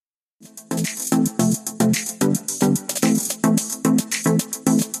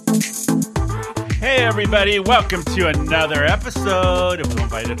everybody. Welcome to another episode of Who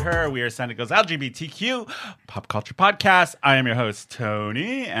Invited Her. We are San Diego's LGBTQ pop culture podcast. I am your host,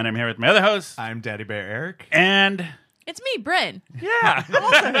 Tony, and I'm here with my other host. I'm Daddy Bear Eric. And... it's me, Bryn. yeah. I'm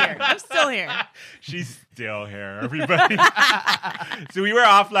also here. I'm still here. She's still here, everybody. So we were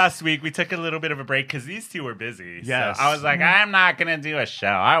off last week. We took a little bit of a break because these two were busy. Yes. So I was like, I'm not going to do a show.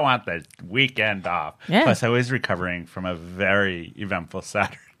 I want the weekend off. Yeah. Plus, I was recovering from a very eventful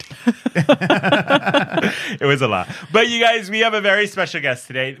Saturday. It was a lot. But you guys, we have a very special guest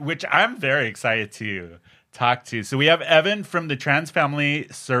today, which I'm very excited to talk to. So we have Evan from the Trans Family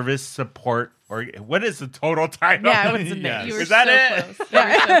Service Support. Or what is the total title? Yeah, what's the name? Yes. You were Is that so it? close.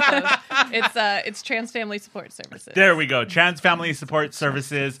 Yeah, you were so close. It's Trans Family Support Services. There we go. Trans Family Support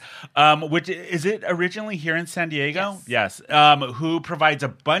Services, which is it originally here in San Diego? Yes. Who provides a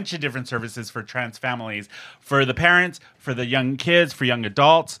bunch of different services for trans families, for the parents, for the young kids, for young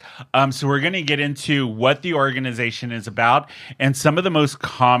adults. So we're going to get into what the organization is about and some of the most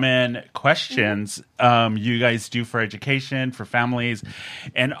common questions you guys do for education, for families,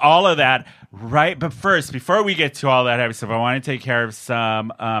 and all of that. Right. But first, before we get to all that heavy stuff, I want to take care of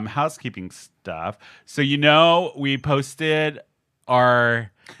some housekeeping stuff. So, we posted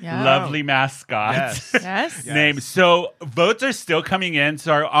our lovely mascot Yes. name. So votes are still coming in.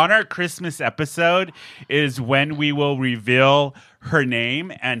 So on our Christmas episode is when we will reveal her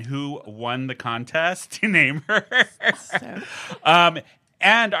name and who won the contest to name her.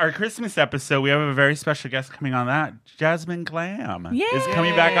 And our Christmas episode, we have a very special guest coming on that. Jasmine Glam is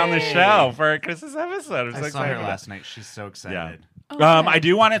coming back on the show for our Christmas episode. I'm so I saw excited. her last night. She's so excited. I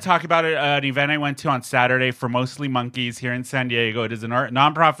do want to talk about an event I went to on Saturday for Mostly Monkeys here in San Diego. It is a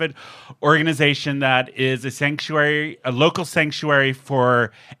nonprofit organization that is a local sanctuary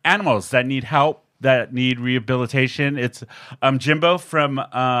for animals that need help, that need rehabilitation. It's Jimbo from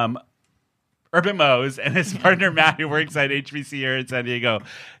Urban Mo's and his partner Matt, who works at HBC here in San Diego.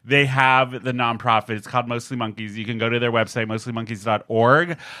 They have the nonprofit. It's called Mostly Monkeys. You can go to their website,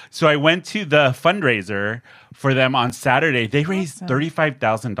 mostlymonkeys.org. So I went to the fundraiser for them on Saturday. They raised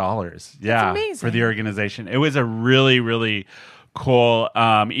 $35,000. Yeah, for the organization. It was a really, really cool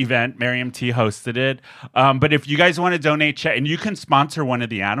event. Miriam T hosted it. But if you guys want to donate, and you can sponsor one of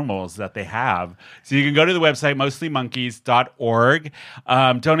the animals that they have. So you can go to the website, mostlymonkeys.org.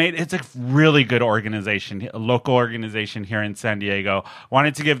 Donate. It's a really good organization, a local organization here in San Diego.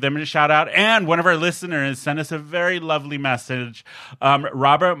 Wanted to give them a shout out. And one of our listeners sent us a very lovely message.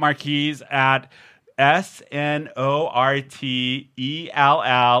 Robert Marquez at SNORTELLADELINE.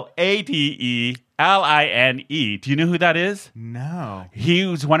 Do you know who that is? No. He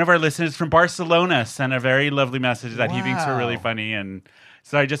was one of our listeners from Barcelona, sent a very lovely message that he thinks are really funny. And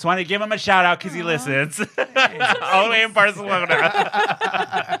so I just want to give him a shout out because he listens all the way in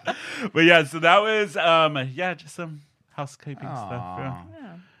Barcelona. But yeah, so that was, just some housekeeping stuff.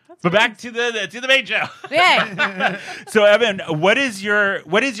 Yeah. But back to the main show. Yeah. So Evan, what is your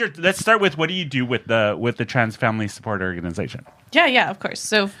let's start with what do you do with the Trans Family Support Organization? Yeah, of course.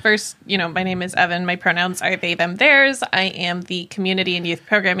 So first, my name is Evan. My pronouns are they, them, theirs. I am the Community and Youth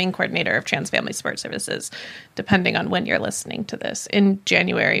Programming Coordinator of Trans Family Support Services, depending on when you're listening to this. In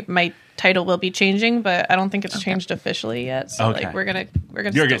January, my title will be changing, but I don't think it's changed officially yet. So we're gonna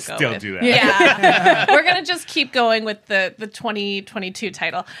still do that. Yeah. We're gonna just keep going with the 2022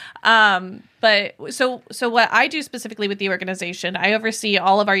 title. But so what I do specifically with the organization, I oversee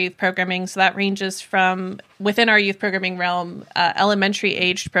all of our youth programming. So that ranges from within our youth programming realm, elementary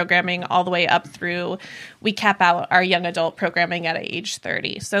aged programming all the way up through, we cap out our young adult programming at age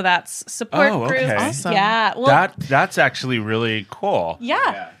 30. So that's support groups. Awesome. Yeah. Well, that's actually really cool.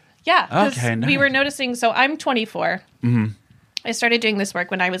 Yeah. Because nice. we were noticing, so I'm 24. Mm-hmm. I started doing this work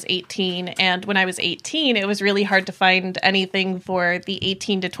when I was 18. And when I was 18, it was really hard to find anything for the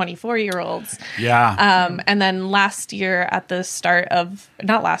 18 to 24-year-olds. Yeah. And then 2 years ago at the start of the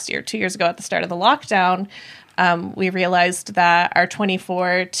lockdown, we realized that our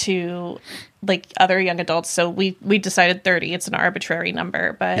 24 to other young adults, so we decided 30. It's an arbitrary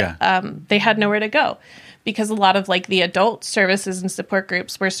number, but they had nowhere to go. Because a lot of the adult services and support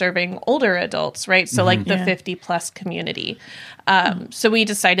groups were serving older adults, right? So the 50 plus community. So we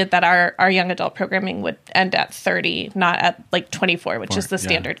decided that our young adult programming would end at 30, not at 24, which is the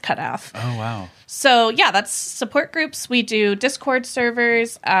standard cutoff. Oh, wow. So that's support groups. We do Discord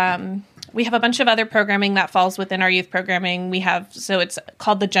servers. we have a bunch of other programming that falls within our youth programming. So it's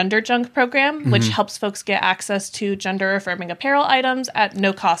called the Gender Junk program, which helps folks get access to gender affirming apparel items at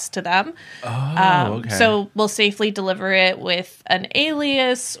no cost to them. Okay. So we'll safely deliver it with an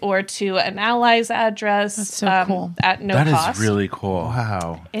alias or to an ally's address. That's so cool. At no That cost. is really cool.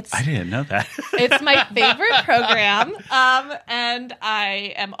 Wow. I didn't know that. It's my favorite program, and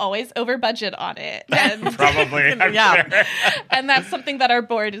I am always over budget on it. And Probably. I'm Yeah. sure. and that's something that our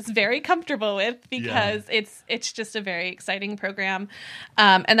board is very comfortable with because it's just a very exciting program.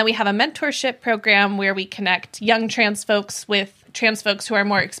 And then we have a mentorship program where we connect young trans folks with trans folks who are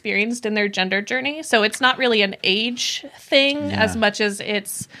more experienced in their gender journey. So it's not really an age thing as much as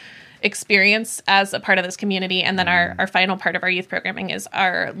it's experience as a part of this community. And then our final part of our youth programming is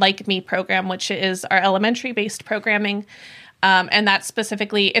our Like Me program, which is our elementary based programming. And that's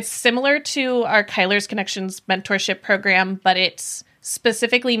specifically, it's similar to our Kyler's Connections mentorship program, but it's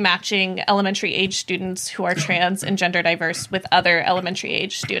specifically matching elementary age students who are trans and gender diverse with other elementary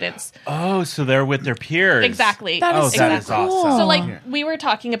age students. Oh, so they're with their peers. Exactly. That is that is so awesome. cool. So like we were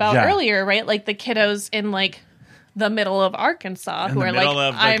talking about Yeah. earlier, right? Like the kiddos in like the middle of Arkansas In who the are middle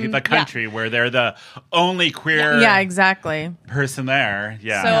like, of the country where they're the only queer Yeah, exactly. person there.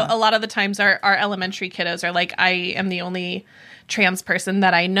 Yeah. So a lot of the times our elementary kiddos are like, I am the only trans person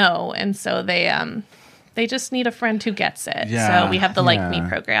that I know. And so they just need a friend who gets it. Yeah. So we have the Like Me Yeah.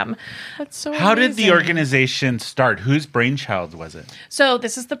 program. That's so How did the amazing. organization start? Whose brainchild was it? So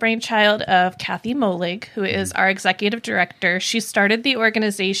this is the brainchild of Kathy Molig, who is our executive director. She started the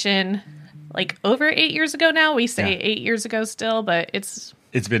organization like over 8 years ago now. We say 8 years ago still, but it's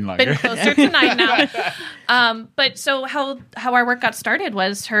It's been longer. been closer to 9 now. But so how our work got started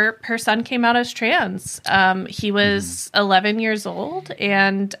was her son came out as trans. He was 11 years old,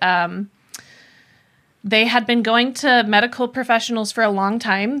 and they had been going to medical professionals for a long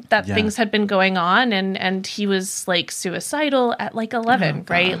time that things had been going on, and he was like suicidal at like 11,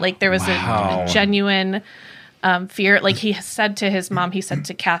 right? Like there was a genuine fear. Like he said to his mom, he said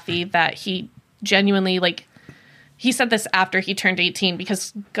to Kathy that he genuinely like, he said this after he turned 18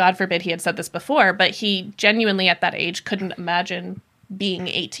 because God forbid he had said this before, but he genuinely at that age couldn't imagine being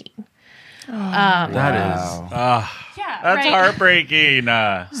 18. That is. Yeah, That's heartbreaking.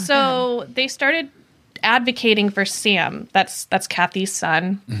 So they started advocating for Sam. That's Kathy's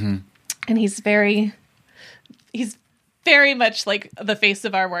son, and he's very much like the face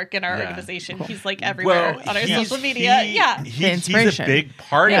of our work in our organization. He's like everywhere on our social media. He's a inspiration. big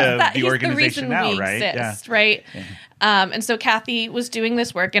part of the he's organization the reason now, right? exist, right? And so Kathy was doing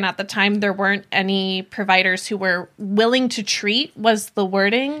this work, and at the time there weren't any providers who were willing to treat, was the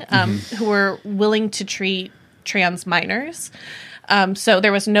wording, who were willing to treat trans minors. So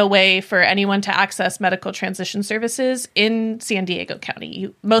there was no way for anyone to access medical transition services in San Diego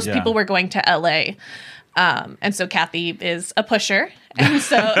County. Most people were going to LA. And so Kathy is a pusher. And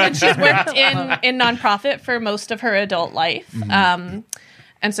she's worked in nonprofit for most of her adult life. And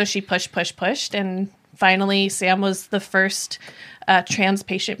so she pushed. And finally, Sam was the first trans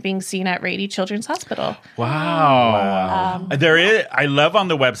patient being seen at Rady Children's Hospital. Wow. There is. I love on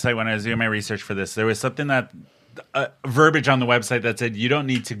the website when I was doing my research for this, there was something that verbiage on the website that said you don't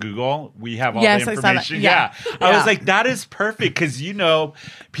need to Google. We have all Yes, the I saw that. information. Yeah. I was Yeah. like, that is perfect because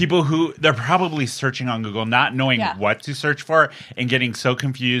people who they're probably searching on Google, not knowing what to search for and getting so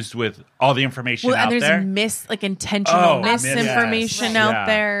confused with all the information out and there. there's intentional yes. misinformation Right. out Yeah.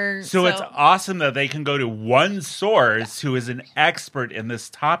 there. So it's awesome that they can go to one source who is an expert in this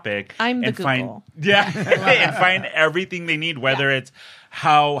topic. I'm the and Google. and find everything they need, whether it's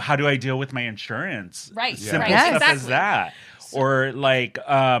how do I deal with my insurance? Right. Simple Right. stuff Exactly. as that. Or like,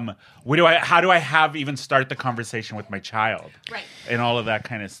 how do I have even start the conversation with my child? Right. And all of that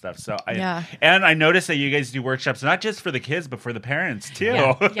kind of stuff. So Yeah. I noticed that you guys do workshops, not just for the kids, but for the parents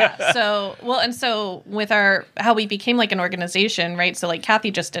too. Yeah. So with how we became like an organization, right? So like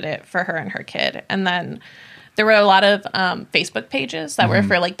Kathy just did it for her and her kid. And then there were a lot of Facebook pages that were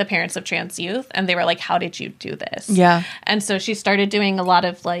for like the parents of trans youth. And they were like, how did you do this? Yeah. And so she started doing a lot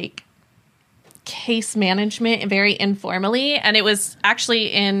of like case management very informally. And it was actually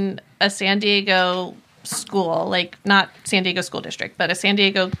in a San Diego school, like not San Diego School District, but a San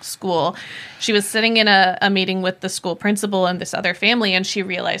Diego school. She was sitting in a meeting with the school principal and this other family, and she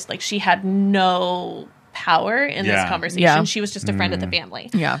realized like she had no power in this conversation. Yeah. She was just a friend of the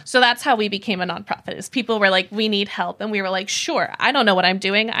family. Yeah. So that's how we became a nonprofit. Is people were like, we need help, and we were like, sure. I don't know what I'm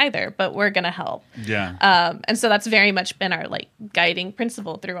doing either, but we're gonna help. Yeah. And so that's very much been our like guiding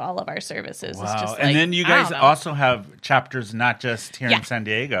principle through all of our services. Wow. It's just And like, then you I guys don't know. also have chapters not just here Yeah. in San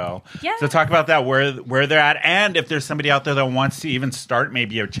Diego. Yeah. So talk about that, where they're at, and if there's somebody out there that wants to even start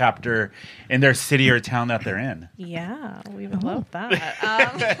maybe a chapter in their city or town that they're in. Yeah, we would love that.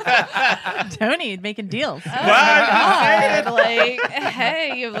 Tony making deals. God, like,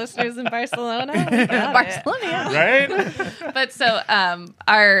 hey, you have listeners in Barcelona? We got it. Barcelona. Yeah. Right? But so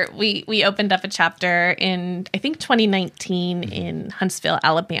we opened up a chapter in I think 2019 in Huntsville,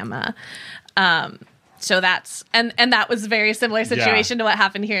 Alabama. So that's and that was a very similar situation to what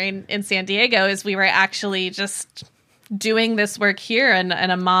happened here in San Diego. Is we were actually just doing this work here, and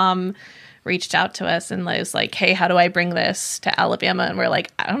a mom reached out to us and was like, hey, how do I bring this to Alabama? And we're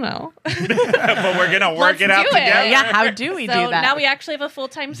like, I don't know. But we're going to work Let's it out do it. together. Yeah, how do we So do that? now we actually have a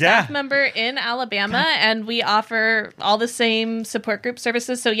full-time staff Yeah. member in Alabama, and we offer all the same support group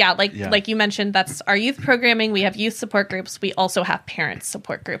services. So like you mentioned, that's our youth programming. We have youth support groups. We also have parent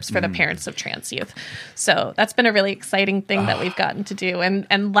support groups for the parents of trans youth. So that's been a really exciting thing that we've gotten to do.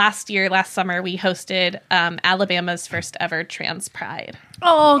 And last summer, we hosted Alabama's first ever Trans Pride.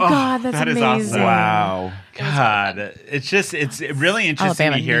 Oh God, that's that is amazing. awesome. Wow. God, it's really interesting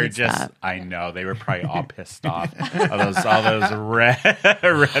Alabama to hear. needs Just that. I know they were probably all pissed off. all those red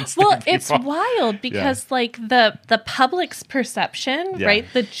Well, people. it's wild because like the public's perception, Yeah. right?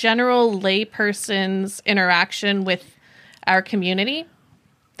 The general layperson's interaction with our community,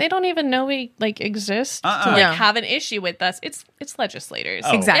 they don't even know we like exist to like Yeah. have an issue with us. It's legislators.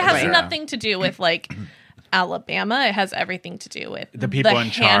 Oh, Exactly. It has Yeah. nothing to do with like Alabama. It has everything to do with The people in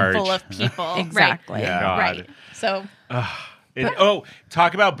charge. handful of people. Exactly. Right. God. Right. So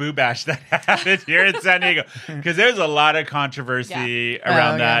Talk about Boo Bash that happened here in San Diego, because there's a lot of controversy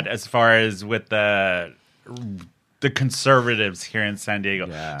around that as far as with the conservatives here in San Diego.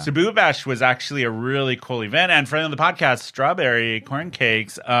 Yeah. So Boo Bash was actually a really cool event, and friend of the podcast, Strawberry Corn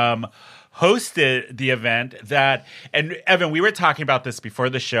Cakes, hosted the event that, and Evan, we were talking about this before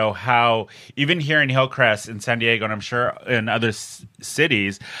the show, how even here in Hillcrest in San Diego, and I'm sure in other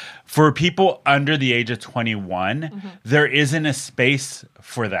cities, for people under the age of 21, there isn't a space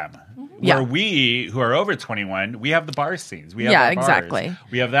for them. Yeah. Where we, who are over 21, we have the bar scenes. We have Yeah, our bars. exactly.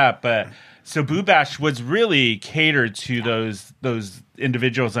 We have that, but so Boo Bash was really catered to those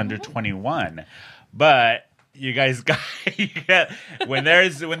individuals under 21. But you guys got when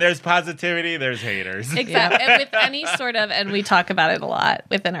there's positivity, there's haters. exactly. And with any sort of, and we talk about it a lot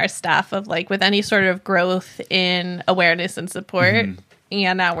within our staff of like with any sort of growth in awareness and support,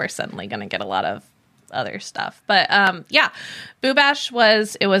 now we're suddenly going to get a lot of other stuff. But Boo Bash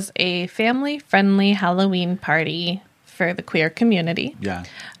was a family friendly Halloween party for the queer community. Yeah.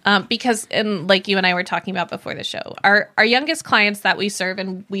 Because, and like you and I were talking about before the show, our youngest clients that we serve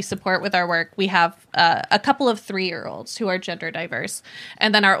and we support with our work, we have a couple of 3-year-olds who are gender diverse.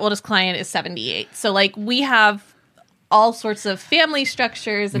 And then our oldest client is 78. So like we have all sorts of family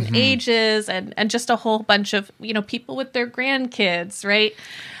structures and ages and just a whole bunch of, people with their grandkids, right?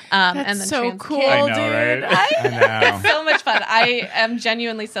 That's and then so trans cool, kids. I know, dude. right? I know. It's so much fun. I am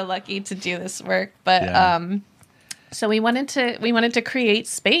genuinely so lucky to do this work. But Yeah. so we wanted to create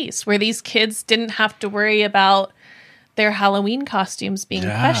space where these kids didn't have to worry about their Halloween costumes being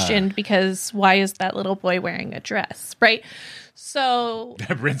questioned because why is that little boy wearing a dress, right? So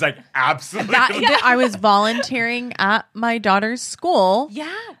Bryn's like, absolutely. I was volunteering at my daughter's school,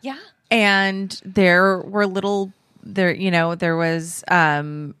 yeah. and there was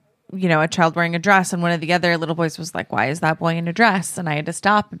a child wearing a dress, and one of the other little boys was like, why is that boy in a dress? And I had to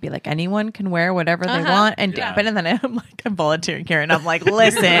stop and be like, anyone can wear whatever they want. And but then I'm volunteering here, and I'm like,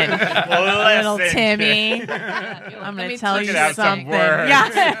 listen, little Timmy, I'm going to tell you out some something. words.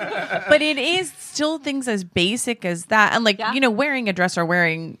 Yeah. But it is still things as basic as that. And like, wearing a dress or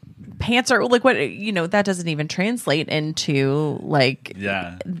wearing pants or like what, that doesn't even translate into like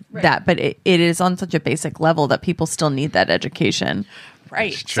that. But it is on such a basic level that people still need that education.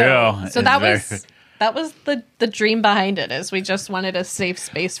 Right. It's true. So that was the dream behind it, is we just wanted a safe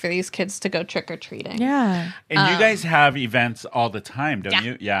space for these kids to go trick or treating. Yeah. And you guys have events all the time, don't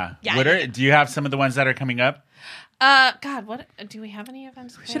you? Yeah. Do you have some of the ones that are coming up? God, what do we have any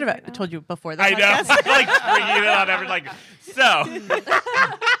events? Should have told you before the I know. podcast. Like bringing it on every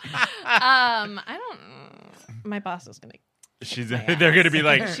I don't. My boss is gonna. They're going to be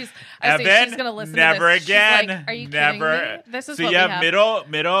like, She's Evan, gonna listen never to this. She's again. like, are you never. kidding me? This is so what you we have have.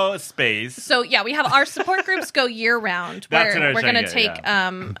 middle space. So yeah, we have our support groups go year round. That's Where what I was we're trying going to to get,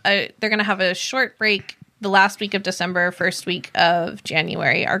 take they're going to have a short break the last week of December, first week of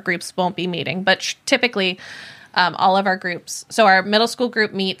January, our groups won't be meeting. But typically, all of our groups, so our middle school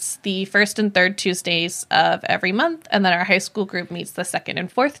group meets the first and third Tuesdays of every month, and then our high school group meets the second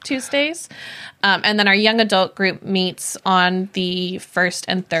and fourth Tuesdays. And then our young adult group meets on the first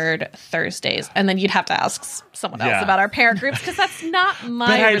and third Thursdays. And then you'd have to ask someone else about our parent groups, because that's not my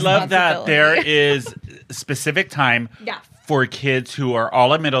But I love that responsibility. there is specific time Yeah. for kids who are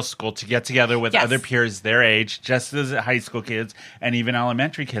all in middle school to get together with Yes. other peers their age, just as high school kids and even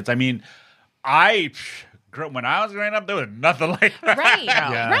elementary kids. I mean, when I was growing up, there was nothing like that. Right,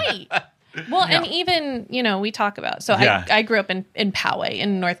 Yeah. right. Well, and even, we talk about, so Yeah. I grew up in Poway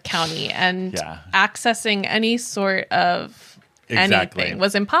in North County, and Yeah. accessing any sort of Exactly. anything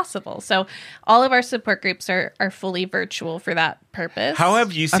was impossible. So all of our support groups are fully virtual for that purpose. How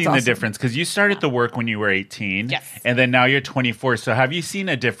have you seen the awesome. difference? Because you started the work when you were 18. Yes. And then now you're 24. So have you seen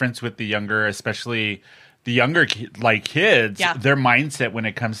a difference with the younger, especially the younger kids, Yeah. their mindset when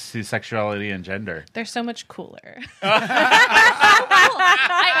it comes to sexuality and gender? They're so much cooler.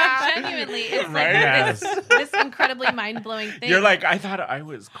 I genuinely, it's Right? like this incredibly mind-blowing thing. You're like, I thought I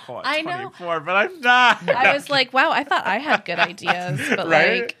was caught I know. 24, but I'm not. I was like, wow, I thought I had good ideas, but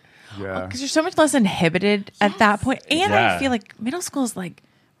Right? like, Yeah. Because you're so much less inhibited at that point. And Yeah. I feel like middle school is like,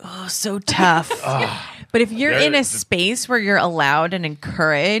 so tough. But if you're in a space where you're allowed and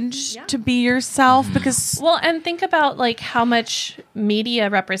encouraged to be yourself, because well, and think about like how much media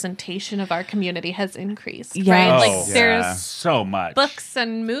representation of our community has increased, Yes. right? Oh, Like yeah. there's so much. books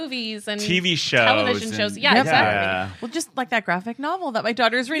and movies and TV shows television and- shows. Yeah, Yep. exactly. Yeah. well, just like that graphic novel that my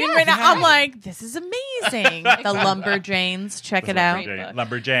daughter's reading right now, I'm like, this is amazing. The Lumberjanes, check it out. Great book.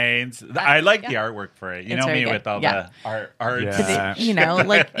 Lumberjanes. I like the artwork for it. You It's know very me good. with all Yeah. the art. Yeah. You know,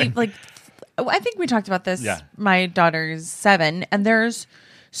 like I think we talked about this. Yeah. My daughter's 7, and there's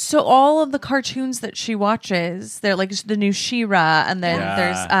all of the cartoons that she watches. They're like the new She-Ra, and then Yeah.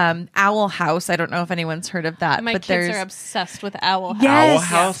 there's Owl House. I don't know if anyone's heard of that, My but kids there's are obsessed with Owl House. Yes, Owl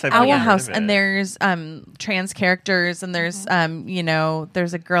House? I've Owl never heard House, of and it. there's trans characters, and there's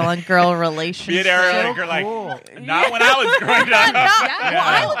there's a girl on girl Be relationship. it Eric, you're like, not when I was growing up. Well,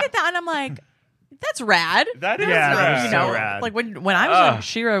 I look at that and I'm like, that's rad. That is Yeah, rad. that's You so know, rad. like when I was young,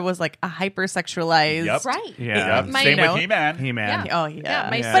 She-Ra was like a hypersexualized. Yep. Right. Yeah. Yep. My- Same you know, with He-Man. He-Man. Oh yeah,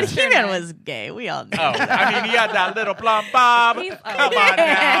 my Yeah. but sister He-Man and I- was gay. We all know. Oh, I mean, he had that little plum bob. Come on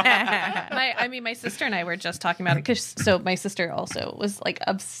now. My sister and I were just talking about it so my sister also was like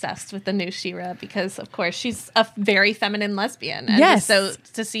obsessed with the new She-Ra because of course she's a very feminine lesbian. And Yes. so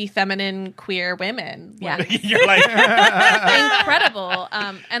to see feminine queer women, Yeah. You're like, incredible.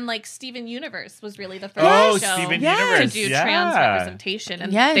 And like Steven Universe was really the first show Steven Yes. to Universe. do yeah. trans representation,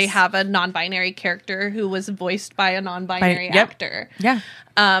 and Yes. they have a non-binary character who was voiced by a non-binary Yep. actor. Yeah.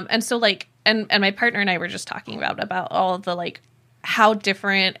 And so like, and my partner and I were just talking about all of the like how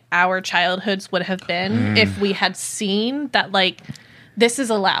different our childhoods would have been if we had seen that like this is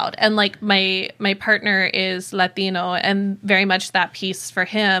allowed. And like my partner is Latino, and very much that piece for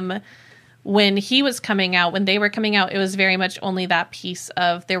him when he was coming out, when they were coming out, it was very much only that piece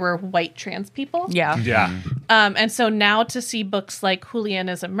of there were white trans people. Yeah. Yeah. And so now to see books like Julian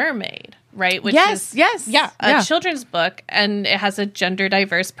is a Mermaid, right? Which Yes, is, yes. Yeah, a Yeah. children's book, and it has a gender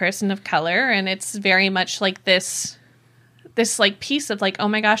diverse person of color, and it's very much like this like piece of like, oh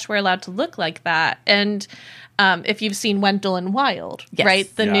my gosh, we're allowed to look like that. And if you've seen Wendell and Wild, Yes.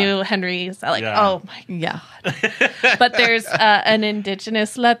 right? The Yeah. new Henry, like, Yeah. oh my Yeah. but there's an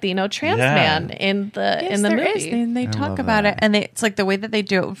indigenous Latino trans Yeah. man in the Yes, there movie. is. And they talk love about that. it, and it's like the way that they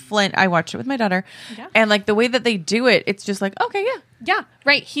do it. Flint, I watched it with my daughter, Yeah. and like the way that they do it, it's just like, okay, yeah, Yeah,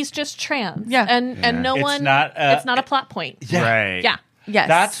 right. He's just trans. Yeah. and no It's one. not, it's not a plot point. Yeah. Right. Yeah. yes,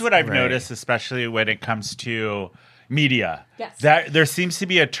 That's what I've Right. noticed, especially when it comes to media. Yes. That there seems to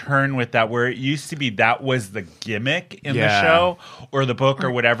be a turn with that where it used to be that was the gimmick in the Yeah. show or the book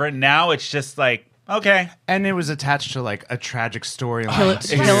or whatever. Now it's just like, okay. And it was attached to like a tragic storyline. Kill-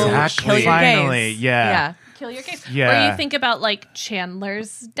 Exactly. kill your Finally, gays. yeah. Kill your gays. Yeah. Or you think about like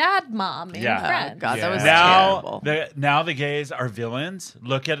Chandler's dad mom in Yeah. Oh, Friends. Oh, God, that was Now terrible. now the gays are villains.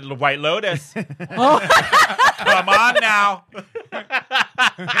 Look at White Lotus. Come on now.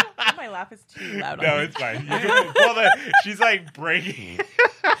 My laugh is too loud. No, it's fine. She's like breaking.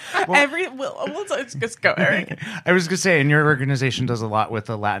 Let's just go, Eric. I was gonna say, and your organization does a lot with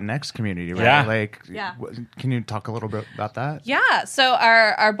the Latinx community, right? Yeah. Like, Yeah. Can you talk a little bit about that? Yeah. So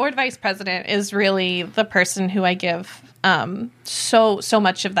our board vice president is really the person who I give so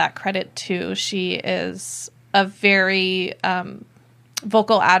much of that credit to. She is a very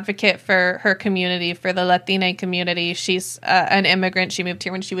vocal advocate for her community, for the Latina community. She's an immigrant. She moved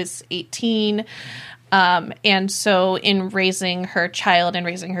here when she was 18. And so in raising her child and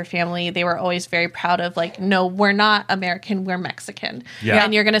raising her family, they were always very proud of like, no, we're not American, we're Mexican. Yeah.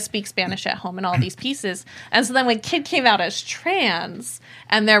 And you're going to speak Spanish at home and all these pieces. And so then when Kid came out as trans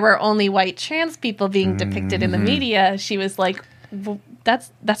and there were only white trans people being depicted in the media, she was like, well,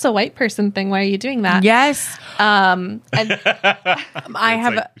 that's a white person thing. Why are you doing that? Yes. And I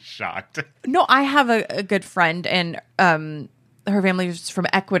have like, shocked. I have a good friend, and her family is from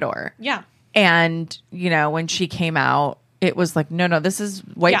Ecuador. yeah. And, you know, when she came out, it was like, no, this is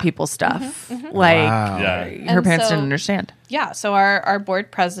white Yeah. people stuff. Like, Yeah. her And parents so- didn't understand. Yeah, so our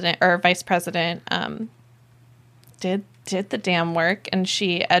board president or vice president did the damn work, and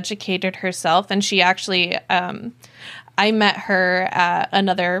she educated herself, and she actually I met her at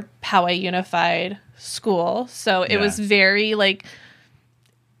another Poway Unified school, so it was very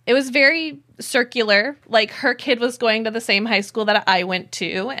circular. Like her kid was going to the same high school that I went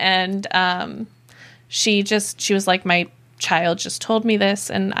to, and she was like, my child just told me this,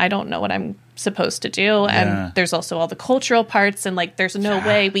 and I don't know what I'm supposed to do. Yeah. And there's also all the cultural parts, and like there's no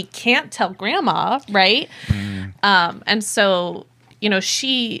way we can't tell grandma, right? And so, you know,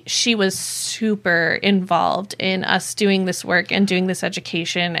 she was super involved in us doing this work and doing this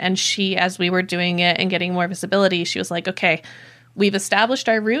education. And she, as we were doing it and getting more visibility, she was like, okay, we've established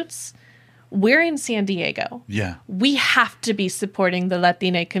our roots. We're in San Diego. Yeah. We have to be supporting the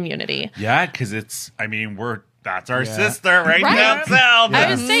Latina community. Yeah, because that's our sister right Right. down south. I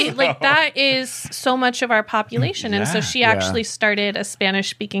would say, like, that is so much of our population. And so Yeah. she actually started a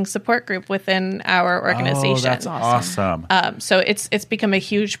Spanish-speaking support group within our organization. Oh, that's awesome. So it's become a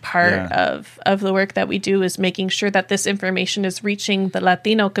huge part Yeah. of the work that we do, is making sure that this information is reaching the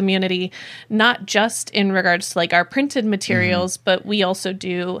Latino community, not just in regards to like our printed materials, but we also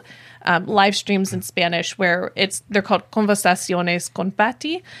do live streams in Spanish where they're called Conversaciones con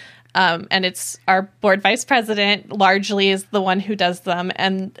Patty. And it's our board vice president largely is the one who does them.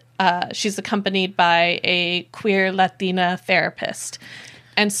 And she's accompanied by a queer Latina therapist.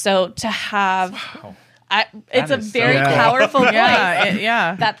 And so to have, it's That a is very so cool. powerful voice.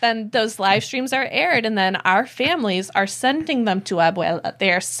 Yeah. That then those live streams are aired, and then our families are sending them to abuela.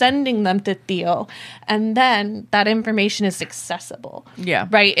 They are sending them to tío, and then that information is accessible. Yeah.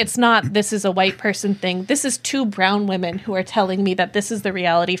 Right? It's not, this is a white person thing. This is two brown women who are telling me that this is the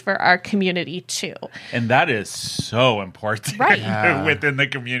reality for our community too. And that is so important Right. within the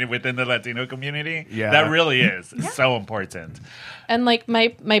community, within the Latino community. Yeah. That really is so important. And like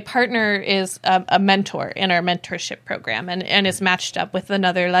my partner is a mentor in our mentorship program, and is matched up with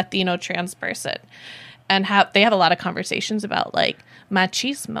another Latino trans person, and they have a lot of conversations about like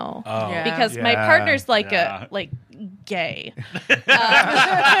machismo, Yeah. because my Yeah. partner's like Yeah. gay.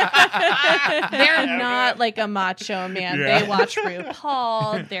 They're not like a macho man. Yeah. They watch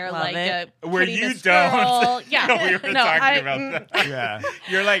RuPaul. They're Love like it. a Where pretty you Miss don't. Girl. Yeah, We were no, talking about that. Yeah.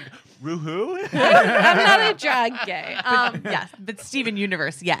 You're like, Ruhu? I'm not a drag gay. Yes. But Steven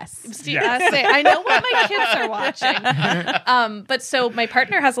Universe, yes. I know what my kids are watching. But so my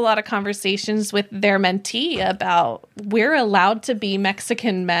partner has a lot of conversations with their mentee about we're allowed to be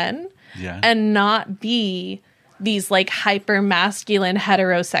Mexican men Yeah. and not be these like hyper masculine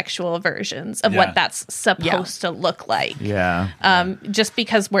heterosexual versions of Yeah. what that's supposed to look like. Yeah. Just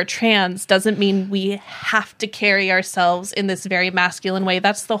because we're trans doesn't mean we have to carry ourselves in this very masculine way.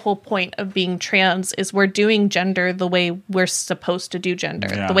 That's the whole point of being trans, is we're doing gender the way we're supposed to do gender,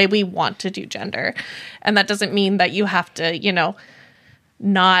 Yeah. the way we want to do gender. And that doesn't mean that you have to, you know,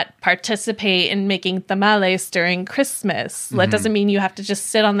 not participate in making tamales during Christmas. That doesn't mean you have to just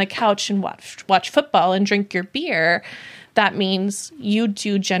sit on the couch and watch football and drink your beer. That means you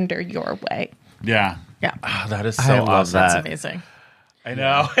do gender your way. Yeah. Yeah. Oh, that is I so love awesome. that. That's amazing. I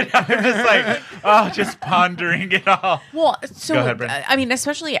know. I'm just like, just pondering it all. Well, so Go ahead, Bryn. I mean,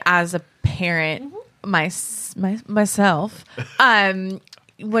 especially as a parent, myself,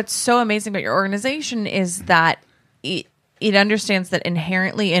 what's so amazing about your organization is that it understands that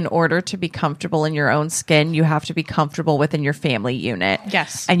inherently, in order to be comfortable in your own skin, you have to be comfortable within your family unit.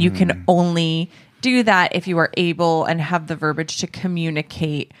 Yes. And you can only do that if you are able and have the verbiage to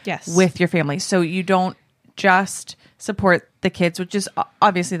communicate Yes. with your family. So you don't just support the kids, which is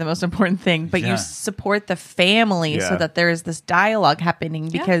obviously the most important thing, but Yeah. you support the family so Yeah. that there is this dialogue happening,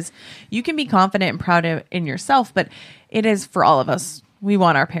 because you can be confident and proud in yourself, but it is for all of us. We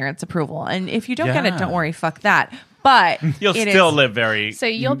want our parents' approval. And if you don't get it, Yeah. don't worry, fuck that. but You'll it still is- live very. So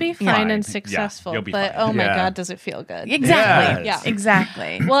you'll be fine Fine. and Yeah, successful, you'll be but fine. oh my Yeah. God, does it feel good? Exactly. Yeah.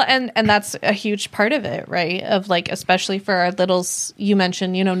 Exactly. Well, and that's a huge part of it, right? Of like, especially for our littles, you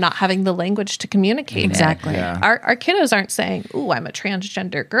mentioned, not having the language to communicate. Exactly. Yeah. Our kiddos aren't saying, "Ooh, I'm a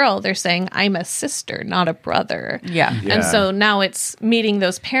transgender girl." They're saying, "I'm a sister, not a brother." Yeah. Yeah. And so now it's meeting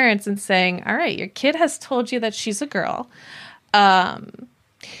those parents and saying, "All right, your kid has told you that she's a girl.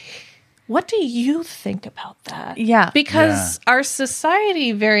 What do you think about that?" Yeah. Because our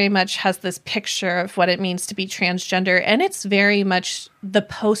society very much has this picture of what it means to be transgender, and it's very much the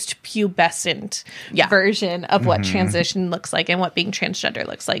post-pubescent version of what transition looks like and what being transgender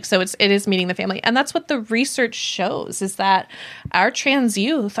looks like. So it is meeting the family. And that's what the research shows, is that our trans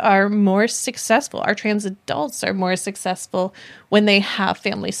youth are more successful. Our trans adults are more successful when they have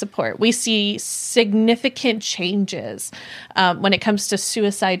family support. We see significant changes when it comes to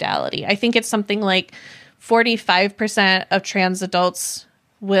suicidality. I think it's something like 45% of trans adults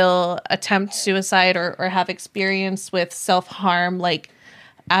will attempt suicide or have experience with self-harm,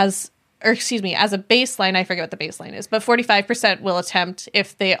 as a baseline. I forget what the baseline is, but 45% will attempt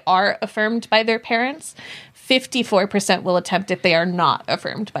if they are affirmed by their parents. 54% will attempt if they are not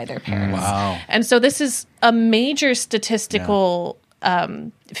affirmed by their parents. Wow. And so this is a major statistical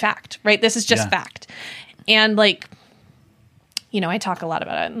fact, right? This is just fact. And I talk a lot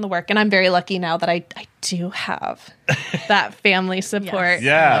about it in the work, and I'm very lucky now that I do have that family support.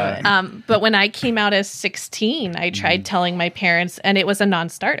 Yeah. But when I came out as 16, I tried telling my parents, and it was a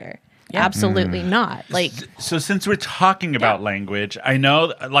non-starter. Absolutely not. So since we're talking about language, I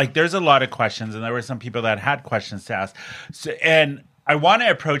know there's a lot of questions, and there were some people that had questions to ask. So, and I want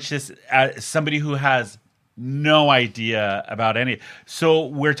to approach this as somebody who has no idea about any. So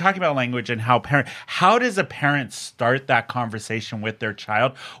we're talking about language and how does a parent start that conversation with their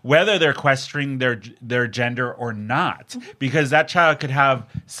child, whether they're questioning their gender or not? Because that child could have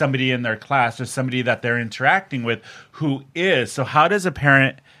somebody in their class or somebody that they're interacting with who is. So how does a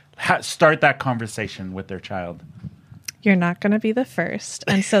parent start that conversation with their child? You're not going to be the first.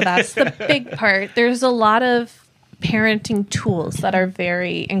 And so that's the big part. There's a lot of parenting tools that are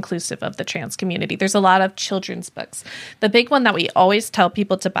very inclusive of the trans community. There's a lot of children's books. The big one that we always tell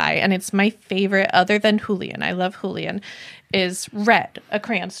people to buy, and it's my favorite other than Julian, I love Julian, is Red, A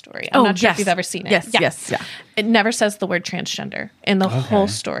Crayon Story. I'm not sure if you've ever seen it. Yes. It never says the word transgender in the whole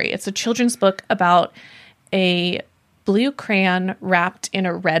story. It's a children's book about a blue crayon wrapped in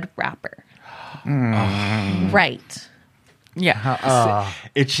a red wrapper. Right. Yeah.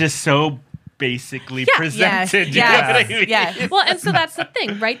 It's just so basically presented. You know what I mean? Yes. Well, and so that's the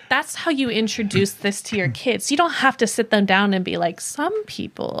thing, right? That's how you introduce this to your kids. You don't have to sit them down and be like, some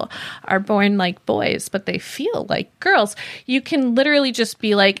people are born like boys, but they feel like girls. You can literally just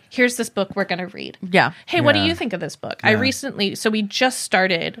be like, here's this book we're going to read. Yeah. Hey, what do you think of this book? We just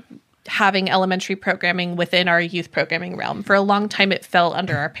started having elementary programming within our youth programming realm. For a long time, it fell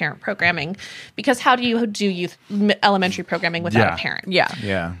under our parent programming, because how do you do elementary programming without a parent?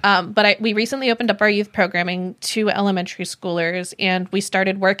 Yeah. But we recently opened up our youth programming to elementary schoolers, and we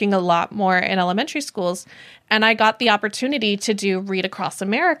started working a lot more in elementary schools. And I got the opportunity to do Read Across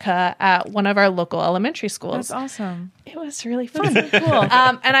America at one of our local elementary schools. That's awesome. It was really fun. Cool.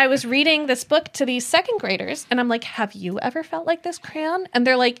 And I was reading this book to these second graders, and I'm like, have you ever felt like this, Crayon? And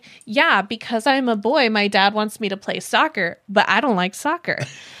they're like, yeah, because I'm a boy, my dad wants me to play soccer, but I don't like soccer.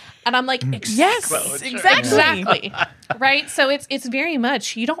 And I'm like, Yes, exactly. Right? So it's very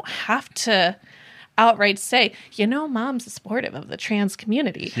much, you don't have to outright say, mom's supportive of the trans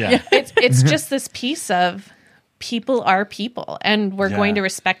community. Yeah. It's just this piece of people are people, and we're going to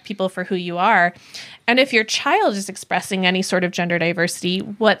respect people for who you are. And if your child is expressing any sort of gender diversity,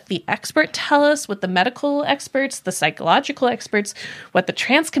 what the experts tell us, what the medical experts, the psychological experts, what the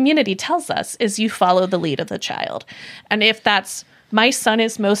trans community tells us is you follow the lead of the child. And if that's, my son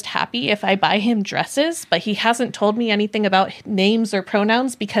is most happy if I buy him dresses, but he hasn't told me anything about names or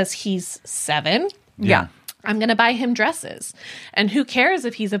pronouns because he's 7. Yeah. I'm going to buy him dresses. And who cares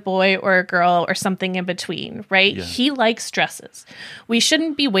if he's a boy or a girl or something in between, right? Yeah. He likes dresses. We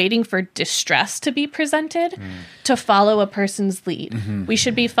shouldn't be waiting for distress to be presented to follow a person's lead. We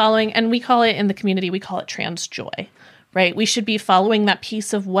should be following, and we call it in the community, we call it trans joy, right? We should be following that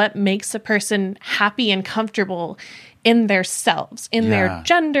piece of what makes a person happy and comfortable in their selves, in their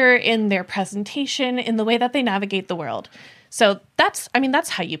gender, in their presentation, in the way that they navigate the world. So that's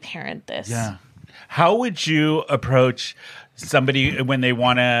how you parent this. Yeah. How would you approach somebody when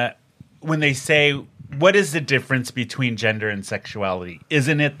they say, what is the difference between gender and sexuality?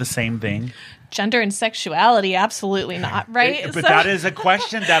 Isn't it the same thing? Gender and sexuality, absolutely not, right? But that is a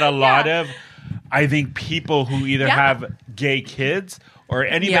question that a lot of I think people who either have gay kids or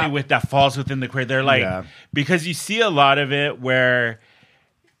anybody with that falls within the queer, they're like, because you see a lot of it where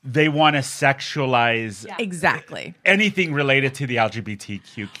they want to sexualize Exactly. anything related to the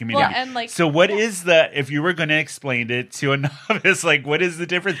LGBTQ community. Well, and so what is if you were going to explain it to a novice, like what is the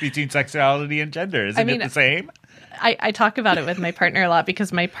difference between sexuality and gender? Isn't it the same? I talk about it with my partner a lot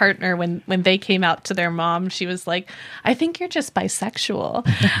because my partner, when they came out to their mom, she was like, I think you're just bisexual.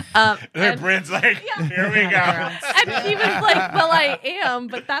 Bryn's like, here we go. And he was like, well, I am,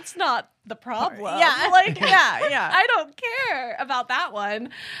 but that's not the problem. I don't care about that one.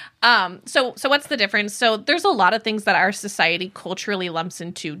 So what's the difference? So there's a lot of things that our society culturally lumps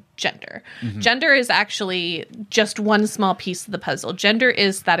into gender. Gender is actually just one small piece of the puzzle. Gender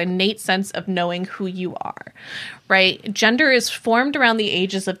is that innate sense of knowing who you are, right? Gender is formed around the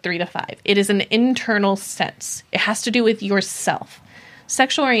ages of 3 to 5. It is an internal sense. It has to do with yourself.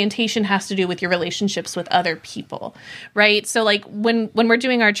 Sexual orientation has to do with your relationships with other people, right? So like when we're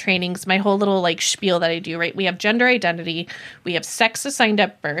doing our trainings, my whole little like spiel that I do, right? We have gender identity, we have sex assigned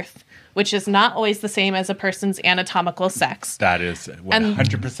at birth, which is not always the same as a person's anatomical sex. That is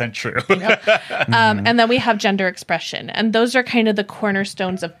 100% true. And then we have gender expression. And those are kind of the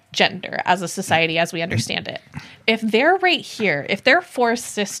cornerstones of gender as a society as we understand it. If they're right here, if they're 4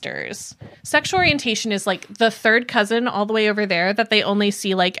 sisters, sexual orientation is like the third cousin all the way over there that they only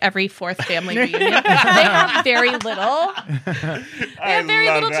see like every 4th family reunion. They have very little. They have very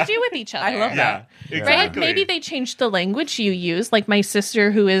little to do with each other. I love that. Exactly. Right? Maybe they changed the language you use. Like my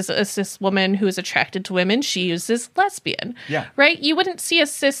sister, who is a cis woman who is attracted to women, she uses lesbian. Yeah. Right? You wouldn't see a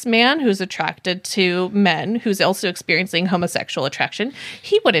cis man who's attracted to men who's also experiencing homosexual attraction.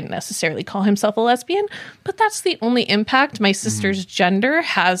 He wouldn't necessarily call himself a lesbian, but that's the only impact my sister's gender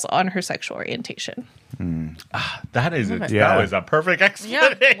has on her sexual orientation. That was a perfect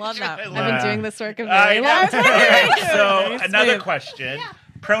explanation. Yeah, love that. I've been doing this work a very long time. So another question.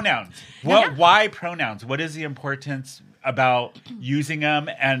 Pronouns. Why pronouns? What is the importance about using them?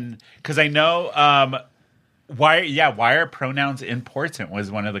 And because I know why are pronouns important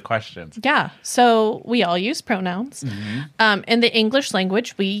was one of the questions. Yeah. So we all use pronouns. In the English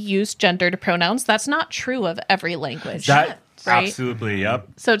language, we use gendered pronouns. That's not true of every language. Right? Absolutely, yep.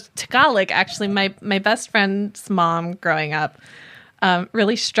 So Tagalog, actually, my best friend's mom growing up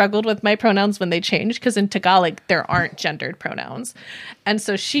really struggled with my pronouns when they changed because in Tagalog, there aren't gendered pronouns. And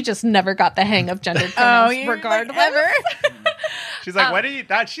so she just never got the hang of gendered pronouns regardless. Like, She's like, what are you?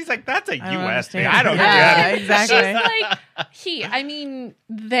 She's like, that's a U.S. thing. understand. I don't Yeah, get it. exactly. She's like, I mean,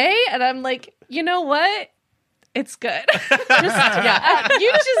 they. And I'm like, you know what? It's good.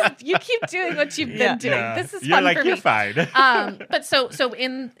 You keep doing what you've been doing. Yeah. This is You're fun like, for you're me. fine. But so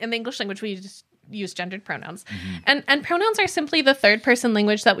in the English language, we just use gendered pronouns. And pronouns are simply the third person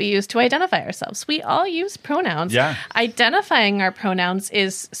language that we use to identify ourselves. We all use pronouns. Yeah. Identifying our pronouns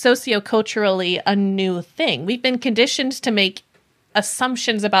is socioculturally a new thing. We've been conditioned to make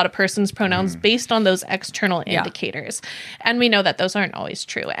assumptions about a person's pronouns based on those external indicators. And we know that those aren't always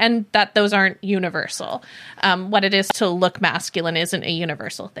true and that those aren't universal. What it is to look masculine isn't a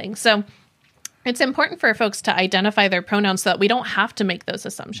universal thing. So it's important for folks to identify their pronouns so that we don't have to make those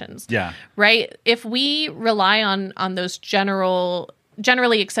assumptions. Yeah. Right? If we rely on those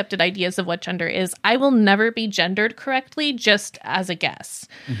generally accepted ideas of what gender is, I will never be gendered correctly just as a guess.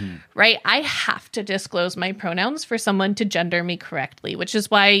 Right? I have to disclose my pronouns for someone to gender me correctly, which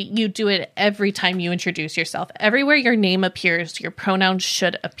is why you do it every time you introduce yourself. Everywhere your name appears, your pronouns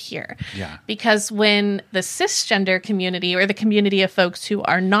should appear. Yeah. Because when the cisgender community or the community of folks who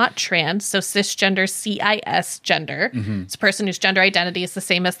are not trans, so cisgender, CIS gender, it's a person whose gender identity is the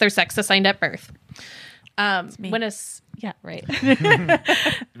same as their sex assigned at birth. When a yeah, right.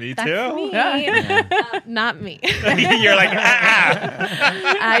 Me That's too. me. Not me. You're like,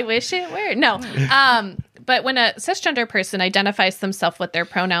 I wish it were. No. But when a cisgender person identifies themselves with their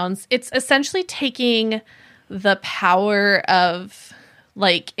pronouns, it's essentially taking the power of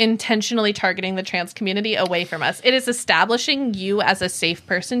like intentionally targeting the trans community away from us. It is establishing you as a safe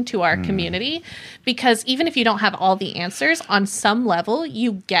person to our community, because even if you don't have all the answers, on some level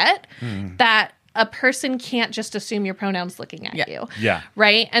you get that a person can't just assume your pronouns looking at you. Yeah.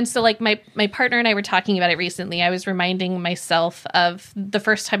 Right? And so like my partner and I were talking about it recently. I was reminding myself of the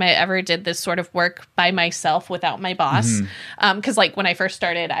first time I ever did this sort of work by myself without my boss. Because like when I first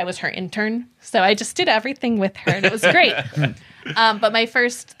started, I was her intern. So I just did everything with her and it was great. But my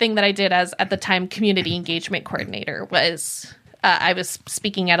first thing that I did as, at the time, community engagement coordinator was I was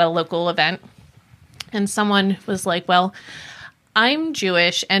speaking at a local event and someone was like, well, I'm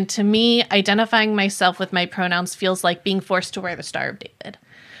Jewish, and to me, identifying myself with my pronouns feels like being forced to wear the Star of David.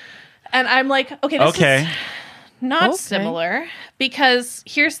 And I'm like, okay, this Okay. is not Okay. similar, because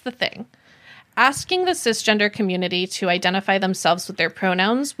here's the thing. Asking the cisgender community to identify themselves with their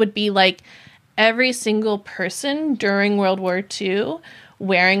pronouns would be like every single person during World War II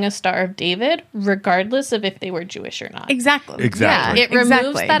wearing a Star of David, regardless of if they were Jewish or not. Exactly. Exactly. Yeah, It removes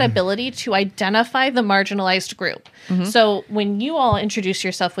exactly. that ability to identify the marginalized group. So when you all introduce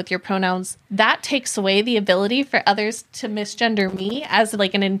yourself with your pronouns, that takes away the ability for others to misgender me as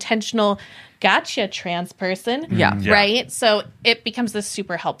like an intentional gotcha trans person. Yeah. Yeah. Right? So it becomes this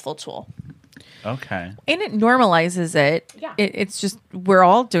super helpful tool. Okay. And it normalizes it. Yeah. It's just, we're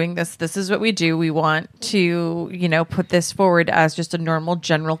all doing this. This is what we do. We want to, put this forward as just a normal,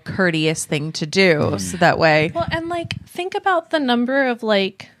 general, courteous thing to do. So that way, Well, and like think about the number of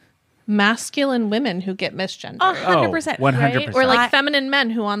like masculine women who get misgendered. 100%. 100%. Right? Or like feminine men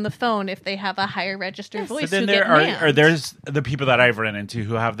who on the phone, if they have a higher registered voice, But then who there get are manned. there's the people that I've run into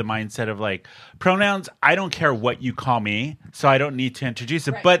who have the mindset of like pronouns. I don't care what you call me, so I don't need to introduce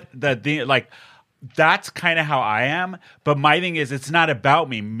it. But the like that's kind of how I am. But my thing is, it's not about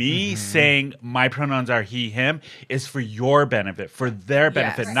me. Me saying my pronouns are he, him is for your benefit, for their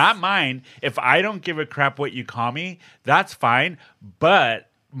benefit, Yes. not mine. If I don't give a crap what you call me, that's fine. But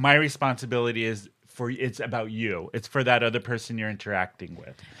my responsibility is it's about you. It's for that other person you're interacting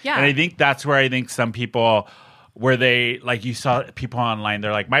with. Yeah. And I think that's where I think some people where they like you saw people online,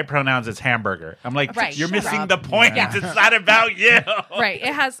 they're like, my pronouns is hamburger. I'm like, Right. you're Shut missing up. the point. Yeah. It's not about you. Right.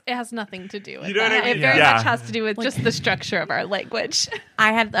 It has nothing to do with You know what that. I mean? It very Yeah. much has to do with just the structure of our language.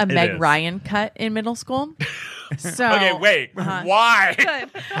 I had a Meg is. Ryan cut in middle school. So Okay, wait. Why? Good. No,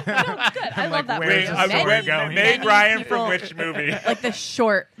 it's good. I love that where word. is this I'm story Meg, going? Meg Ryan people- from which movie? Like the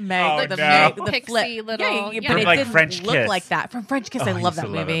short Meg, Oh, the no. Meg, the Pixie flip. little- yeah, yeah. but it Like didn't French look Kiss. like that. From French Kiss, Oh, I love used that to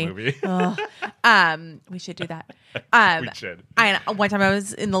love movie. that movie. We should do that. We should. One time I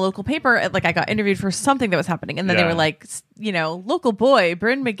was in the local paper, like I got interviewed for something that was happening, and then they Yeah. were like, local boy,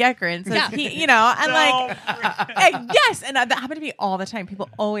 Bryn McGeckern says Yeah. he, and like, yes, and that happened to me all the time. People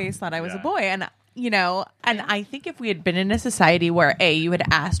always thought I was a Yeah. boy, and and I think if we had been in a society where A, you had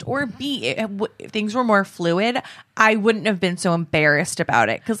asked, or B, if things were more fluid, I wouldn't have been so embarrassed about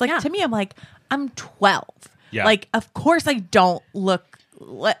it. Because Yeah. to me, I'm like, I'm 12. Yeah. Like, of course I don't look,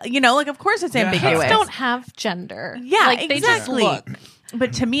 like, of course it's ambiguous. Kids don't have gender. Yeah, like, they exactly. just look.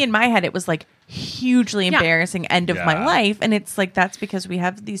 But to me, in my head, it was like hugely embarrassing end of my Yeah. life. And it's like, that's because we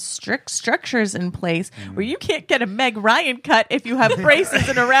have these strict structures in place where you can't get a Meg Ryan cut if you have braces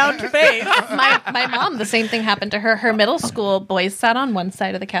and a round face. My mom, the same thing happened to her. Her middle school boys sat on one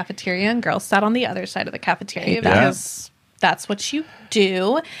side of the cafeteria and girls sat on the other side of the cafeteria because that's what you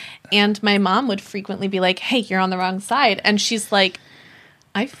do. And my mom would frequently be like, "Hey, you're on the wrong side," and she's like,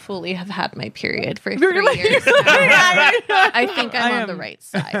 I fully have had my period for 3 years now. I think I'm on the right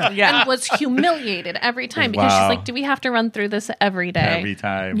side. Yeah. And was humiliated every time because Wow. she's like, do we have to run through this every day? Every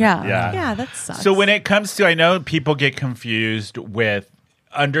time. Yeah, that sucks. So when it comes to, I know people get confused with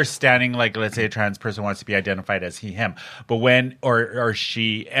understanding, like, let's say a trans person wants to be identified as he, him, but when, or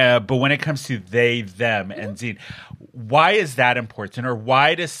she, but when it comes to they, them, and Zine, why is that important? Or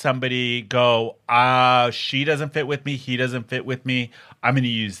why does somebody go, she doesn't fit with me, he doesn't fit with me, I'm going to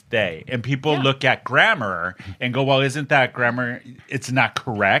use they? And people look at grammar and go, well, isn't that grammar? It's not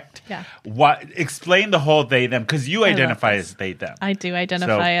correct. Yeah. What? Explain the whole they, them, because you identify as they, them. I do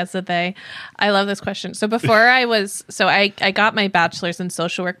identify as a they. I love this question. So before I got my bachelor's in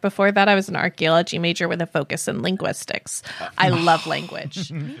social work. Before that, I was an archaeology major with a focus in linguistics. I love language.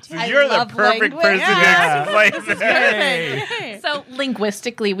 So you're the perfect person to explain this. So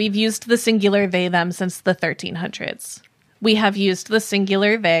linguistically, we've used the singular they, them since the 1300s. We have used the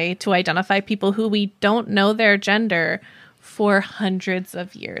singular they to identify people who we don't know their gender for hundreds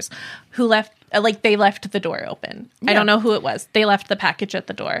of years, who left, they left the door open. I don't know who it was. They left the package at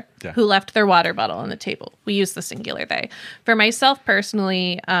the door. Yeah. Who left their water bottle on the table. We use the singular they. For myself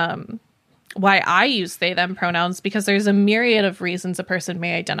personally, why I use they, them pronouns, because there's a myriad of reasons a person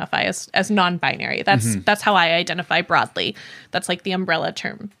may identify as non-binary. That's how I identify broadly. That's like the umbrella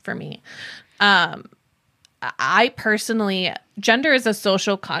term for me. I personally, gender is a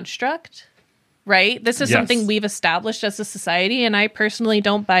social construct, right? This is Yes. something we've established as a society, and I personally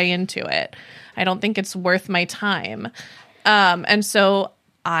don't buy into it. I don't think it's worth my time. And so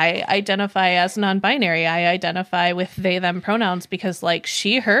I identify as non-binary. I identify with they, them pronouns because like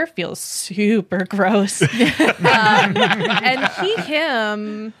she, her feels super gross. And he,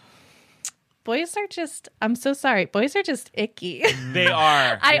 him, boys are just, I'm so sorry, boys are just icky. They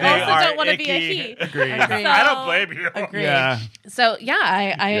are. I They also are don't want to be a icky. he. Agreed. I don't blame you. Agreed. Yeah. So yeah,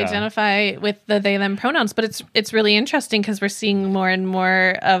 I Yeah. identify with the they them pronouns, but it's really interesting because we're seeing more and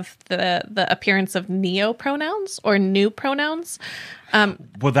more of the appearance of neo pronouns or new pronouns.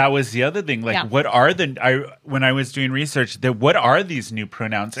 Well, that was the other thing. Like, Yeah. what are when I was doing research, what are these new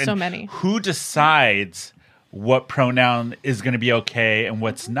pronouns? And So many. Who decides what pronoun is going to be okay and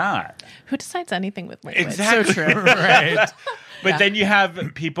what's not? Who decides anything with language? Exactly. So true. Right. But then you have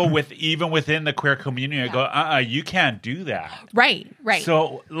people even within the queer community go, you can't do that. Right.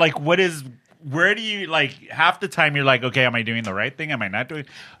 So, like, where do you, like, half the time you're like, okay, am I doing the right thing? Am I not doing?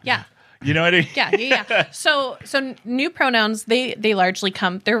 Yeah. You know what I mean? Yeah. So new pronouns, they largely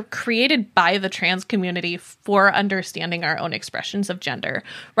they're created by the trans community for understanding our own expressions of gender,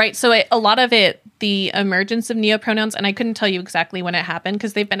 right? So a lot of it, the emergence of neopronouns, and I couldn't tell you exactly when it happened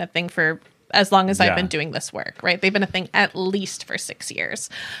because they've been a thing for as long as I've been doing this work, right? They've been a thing at least for 6 years.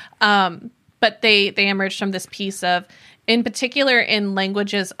 But they emerged from this piece of, in particular in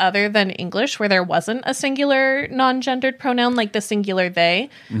languages other than English, where there wasn't a singular non-gendered pronoun, like the singular they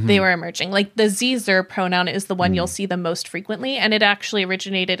were emerging. Like the Zer pronoun is the one you'll see the most frequently, and it actually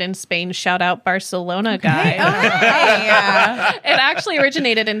originated in Spain. Shout out Barcelona guy. Yeah. It actually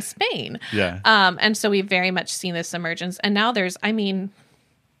originated in Spain. Yeah. And so we've very much seen this emergence. And now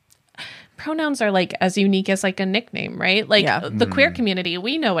pronouns are like as unique as like a nickname, right? Like the queer community,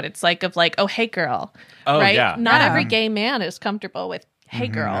 we know what it's like of like, oh, hey girl. Oh, right? yeah. Not Yeah. every gay man is comfortable with hey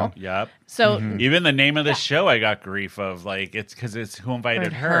girl. Yep. So Even the name of the show, I got grief of, like, it's because it's who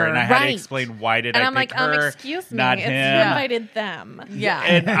invited her, and I had to Right. explain why did and I I'm pick like, her, excuse me, not it's him. you invited them. Yeah.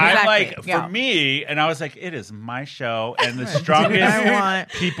 And I'm Exactly. like, Yeah. for me, and I was like, it is my show, and the I strongest want.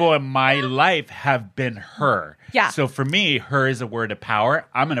 people in my life have been her. Yeah. So for me, her is a word of power.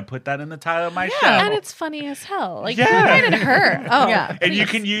 I'm going to put that in the title of my show. And it's funny as hell. Like, Yeah. you invited her. Oh, Yeah. And you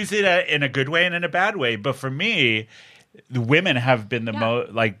can use it in a good way and in a bad way. But for me, the women have been the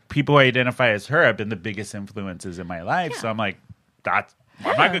most, like, people who identify as her have been the biggest influences in my life. So I'm like, I'm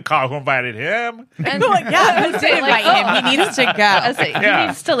not going to call who invited him. And Yeah, who did invite him? He needs to I go. say, Yeah. he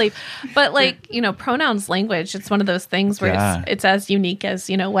needs to leave. But like, pronouns language, it's one of those things where Yeah. it's as unique as,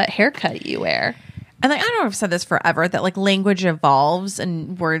 what haircut you wear. And like I don't know if I've said this forever that like language evolves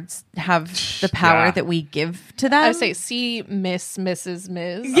and words have the power Yeah. that we give to them. I say, see, Miss, Mrs.,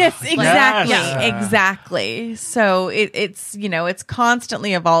 Ms. Yes, exactly, Yes. exactly. So it's it's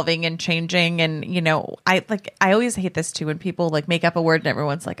constantly evolving and changing, and I always hate this too when people like make up a word and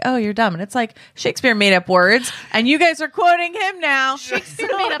everyone's like, "Oh, you're dumb," and it's like Shakespeare made up words, and you guys are quoting him now. Shakespeare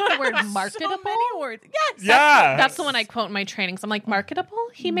made up the word marketable. So many words. Yes. Yeah. That's the one I quote in my trainings. I'm like, marketable?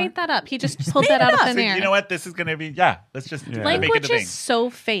 He made that up. He just pulled that out of up. thin So air. you know what? This is going to be, let's just make it a Language thing. is so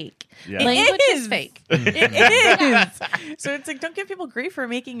fake. Yeah. Language It is is. fake. It is. So it's like, don't give people grief for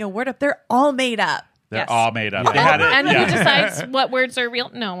making a word up. They're all made up. They're Yes. all made up. They had it. And yeah. who decides what words are real?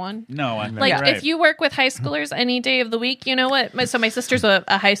 No one. No one. Like Right. if you work with high schoolers any day of the week, you know what? So my sister's a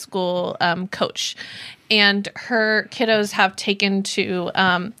high school coach, and her kiddos have taken to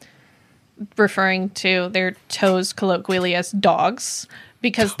referring to their toes colloquially as dogs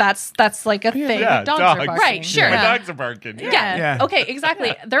because that's like a thing. Yeah, dogs are dogs. barking. Right, sure. My Yeah. dogs are barking. Yeah. Yeah. Okay,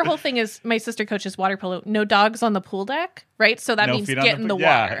 exactly. Their whole thing is my sister coaches water polo. No dogs on the pool deck, right? So that No means feet on get the in the pool-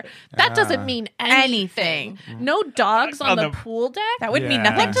 yeah. water. That doesn't mean anything. No dogs on On the the- pool deck. That would mean Yeah.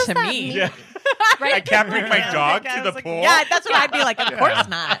 nothing What does to that me. mean? Yeah. right? I can't bring my dog to the pool. Yeah, that's what I'd be like. Of course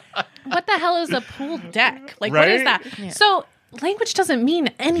not. What the hell is a pool deck? Like, what is Right? that? So language doesn't mean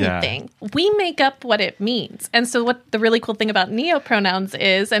anything. We make up what it means. And so what the really cool thing about neopronouns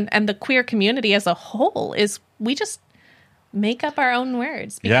is, and the queer community as a whole, is we just make up our own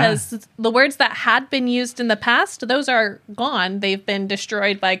words because the words that had been used in the past, those are gone. They've been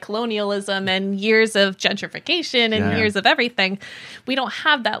destroyed by colonialism and years of gentrification and Yeah. years of everything. We don't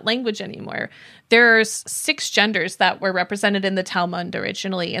have that language anymore. There's 6 genders that were represented in the Talmud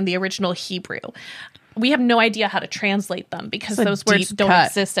originally, in the original Hebrew. We have no idea how to translate them because It's a those words deep don't cut.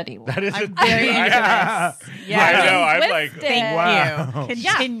 exist anymore. That is Very yeah. Yeah. I know. I'm like, Thank Wow.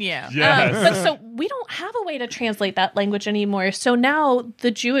 Continue. yes. but so we don't have a way to translate that language anymore. So now the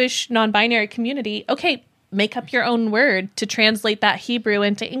Jewish non-binary community, okay, make up your own word to translate that Hebrew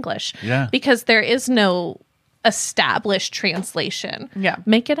into English. Yeah. Because there is no established translation. Yeah.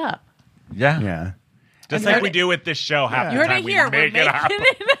 Make it up. yeah. Yeah. Just like we do with this show. Half You the heard time it here. we We're make it up.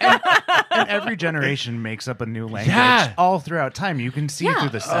 making it. And every generation makes up a new language Yeah. all throughout time. You can see Yeah. through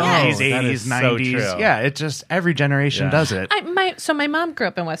the Oh, 70s, that 80s, is so 90s. true. Yeah, it's just every generation Yeah. does it. My mom grew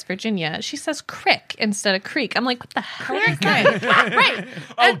up in West Virginia. She says crick instead of creek. I'm like, what the hell is Crick. that? Right.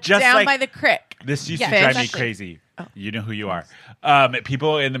 Oh, just Down like by the crick. this used Yeah, to drive exactly. me crazy. You know who you are.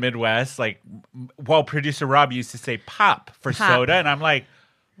 People in the Midwest, like, producer Rob used to say pop for Pop. soda, and I'm like,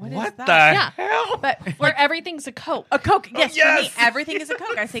 What is what that? the Yeah. hell? But Where everything's a Coke. a Coke, yes, yes! for me, everything is a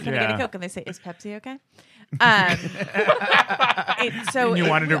Coke. I say, can I get Yeah. a Coke? And they say, is Pepsi okay? So You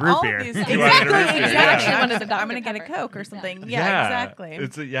wanted a root all beer. these- You wanted a Exactly, root beer, exactly. yeah. I'm Wanted a gonna Dr. get a Pepper. Coke or something. Yeah, exactly.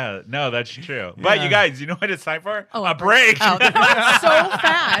 It's no, that's true. But you guys, you know what it's time for? Oh, a break. Oh, that went so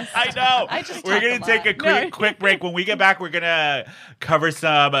fast. I know. I just We're talk going a to take a lot. quick break. When we get back, we're going to cover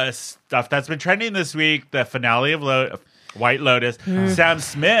some stuff that's been trending this week. The finale of White Lotus. Sam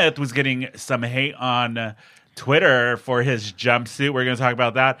Smith was getting some hate on Twitter for his jumpsuit. We're going to talk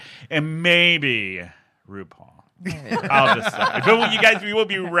about that. And maybe RuPaul. I'll decide. But you guys, we will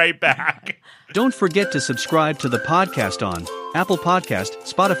be right back. Don't forget to subscribe to the podcast on Apple Podcast,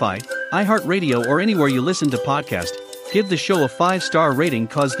 Spotify, iHeartRadio, or anywhere you listen to podcast. Give the show a 5-star rating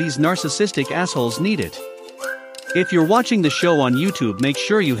cause these narcissistic assholes need it. If you're watching the show on YouTube, make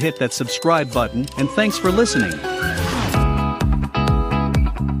sure you hit that subscribe button, and thanks for listening.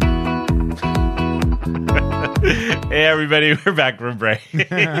 Hey, everybody, we're back from break.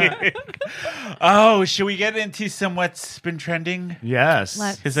 Oh, should we get into some what's been trending?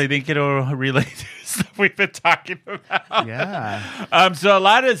 Yes. Because I think it'll relate to stuff we've been talking about. Yeah. So a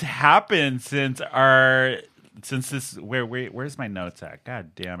lot has happened since this. Where's my notes at?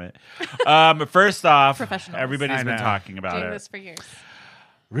 God damn it. First off, Professionals. everybody's I been know. talking about Doing it. this for years.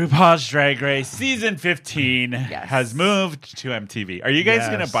 RuPaul's Drag Race season 15 has moved to MTV. Are you guys Yes.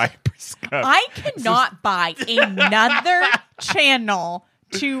 going to buy Briscoe? I cannot buy another channel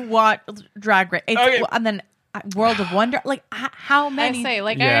to watch Drag Race. Okay. And then World of Wonder. Like, how many? I say,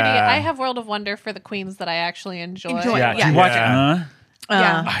 like, Yeah. I have World of Wonder for the queens that I actually enjoy. Yeah. Do you watch Yeah.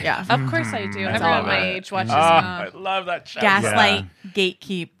 Yeah. Of course I do. I Everyone love my it. age watches. I love that show. Gaslight,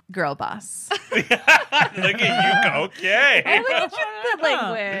 gatekeep, girl boss. Look at you. Okay. Good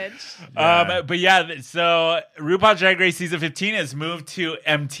language. But yeah, so RuPaul Drag Race season 15 has moved to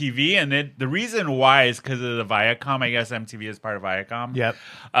MTV, and the reason why is because of the Viacom. I guess MTV is part of Viacom. Yep.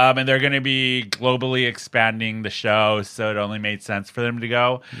 And they're going to be globally expanding the show, so it only made sense for them to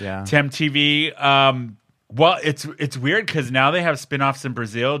go to MTV. Well, it's weird because now they have spinoffs in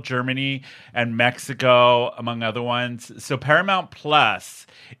Brazil, Germany, and Mexico, among other ones. So Paramount Plus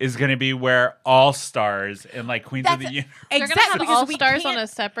is going to be where All Stars and like Queens of the Universe. They're Exactly. gonna have because All we Stars can't- on a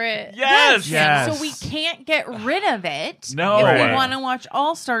separate. Yes. Yes. So we can't get rid of it No. if Right. we want to watch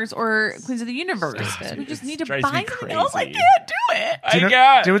All Stars or Queens of the Universe. We just need to buy drives me something else. I crazy. can't do it. I Do you know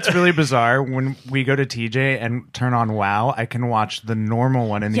got. what's really bizarre? When we go to TJ and turn on WoW, I can watch the normal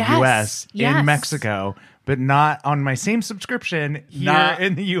one in the Yes. US Yes. in Mexico, but not on my same subscription here Not-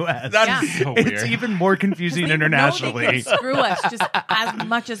 in the US. That's so weird. It's even more confusing They know they internationally. can screw us just as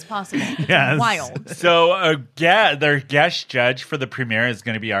much as possible. It's Yes. wild. So, their guest judge for the premiere is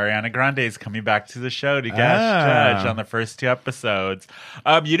going to be Ariana Grande is coming back to the show to guest judge on the first 2 episodes.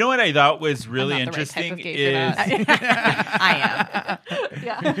 You know what I thought was really I'm not the right type interesting of gay for is I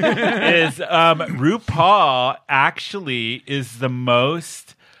am. is RuPaul actually is the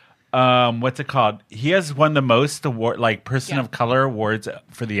most. What's it called? He has won the most award, like person of color awards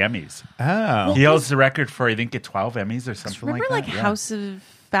for the Emmys. Oh. He holds the record for I think 12 Emmys or something Remember like like that.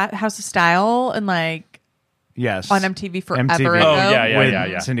 House of Style and like Yes. on MTV forever MTV. ago? Oh, yeah, With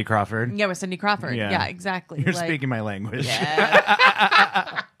yeah. Cindy Crawford. Yeah, with Cindy Crawford. Yeah. Yeah, exactly. You're Like, speaking my language.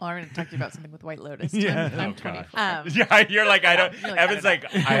 Yeah. Well, I'm going to talk to you about something with White Lotus. Yeah. I'm Oh, God. 24. Yeah, you're like I don't. You're like, Evan's I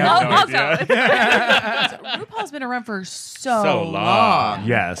like I have no idea. So RuPaul's been around for so So long.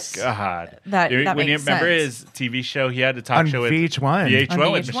 Yes. God, That when you makes remember sense. his TV show, he had a talk On show with VH1. VH1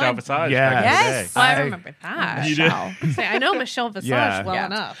 On with VH1. Michelle Visage. Yes. Back in the Yes. day. I I- remember that. You did? Say, I know Michelle Visage Yeah. well Yeah.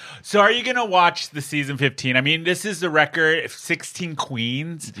 enough. So, are you gonna watch the season 15? I mean, this is the record: 16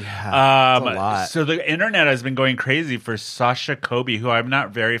 queens. Yeah, that's a lot. So the internet has been going crazy for Sasha Kobe, who I'm not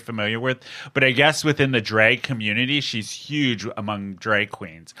very familiar with, but I guess within the drag community, she's huge among drag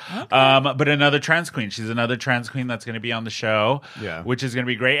queens. But another trans queen. She's another trans queen that's going to be on the show. Yeah. which is going to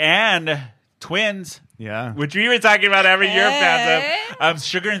be great. And twins. Yeah. Which we were talking about every year, fans Hey. of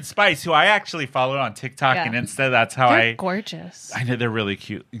Sugar and Spice, who I actually follow on TikTok Yeah. and Insta. That's how They're gorgeous. I know they're really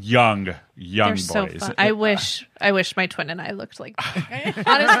cute, young They're boys. so fun. I wish my twin and I looked like that.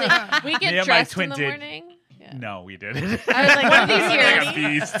 Honestly, we Me get and my dressed twin in the did. morning. Yeah. No, we didn't. I was like, one of these Like a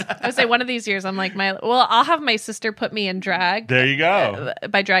years. beast. I would say one of these years. I'm like, I'll have my sister put me in drag. There you go.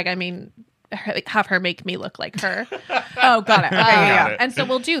 By drag, I mean have her make me look like her. Oh, got it. Okay, yeah. it. And so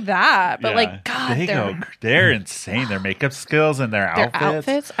we'll do that. But Yeah. like, God, they're insane. Their makeup skills and their their outfits.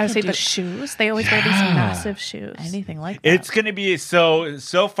 outfits. I would say the shoes. They always wear these massive shoes. Anything like that. It's going to be so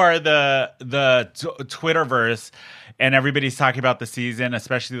far the Twitterverse and everybody's talking about the season,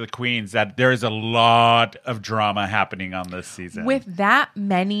 especially the queens, that there is a lot of drama happening on this season. With that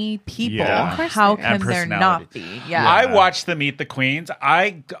many people, Yeah. Of course how there is. can there And not personality. be? Yeah. I watched the Meet the Queens.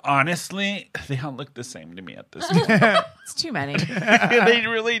 I honestly, they don't look the same to me at this point. It's too many. They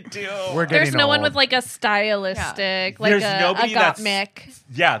really do. We're getting There's no one old. with like a stylistic, like There's a nobody that's- Gottmik.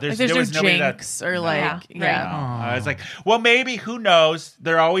 Yeah, Like, there there's was no nobody Jinx or like, Yeah, yeah. I was like, well, maybe, who knows?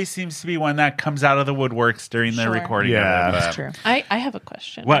 There always seems to be one that comes out of the woodworks during the Sure. recording Yeah. of it. That's true. I have a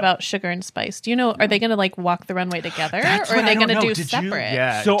question What? about Sugar and Spice. Do you know, are they going to like walk the runway together That's or are what they I don't going to know. do Did you- separate?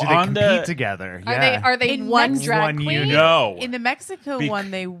 Yeah. So do they on compete the- together? Are they In one Mexico- drag one queen? unit. No. In the Mexico Bec-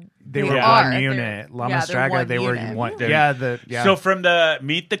 one, they They were are. one They're- unit. La yeah, they're Mastraga, one they were unit. one. They're- Yeah. So from the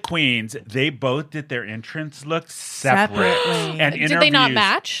Meet the Queens, they both did their entrance look separate. Separately. And Did they not interviews-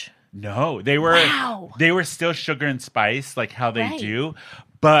 match? No, they were. Wow. They were still Sugar and Spice, like how they Right. do.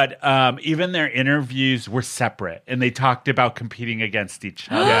 But even their interviews were separate, and they talked about competing against each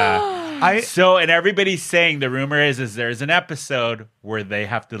other. yeah. And everybody's saying the rumor is there's an episode where they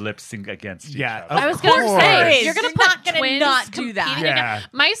have to lip sync against each Yeah. other. I was going to course. say, you're going to You're put not gonna twins not do that. competing Yeah. again.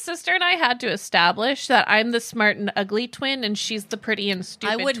 My sister and I had to establish that I'm the smart and ugly twin, and she's the pretty and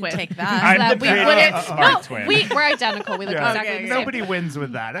stupid I wouldn't twin. take that. I'm That the we pretty wouldn't. smart No, twin. we're identical. We look Yeah. exactly Okay, the same. Nobody wins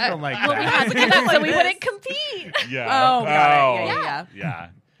with that. I don't like Well, we that. had to do that, so we wouldn't compete. Yeah. Oh, got it. Yeah. Yeah.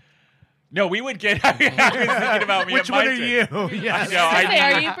 No, we would get. I was thinking about me. Which and my one are twin. you? Yeah. No, Say,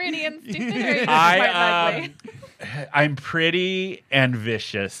 are you pretty and stupid? Or are you smart and ugly? I'm pretty and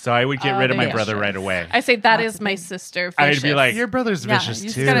vicious, so I would get Oh, rid of my vicious. brother right away. I say that is my sister. I'd Vicious. be like, Your brother's Yeah, vicious you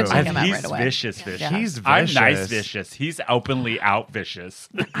just too. gotta take him out he's right away. vicious. He's I'm vicious. nice vicious. He's openly out vicious.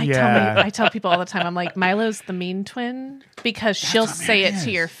 Yeah. I tell people all the time, I'm like, Milo's the mean twin because she'll say it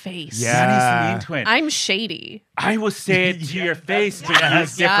to your face. Yeah. He's the mean twin. I'm shady. I will say it to your face, but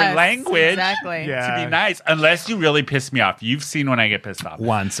use different Yes, language Exactly. Yeah. to be nice. Unless you really piss me off. You've seen when I get pissed off.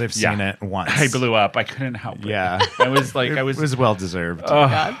 Once I've seen Yeah. it once. I blew up. I couldn't help it. Yeah. I was like, It was well deserved.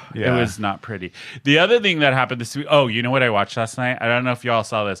 Yeah. Yeah. It was not pretty. The other thing that happened this week. Oh, you know what I watched last night? I don't know if you all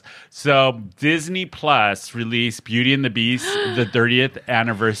saw this. So Disney Plus released Beauty and the Beast, the 30th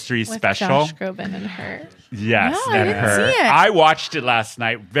anniversary With special. Josh Groban and her. Yes, No, I and didn't her. see it. I watched it last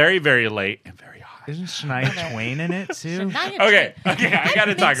night, very, very late and very hot. Isn't Shania Twain in it too? Okay, I got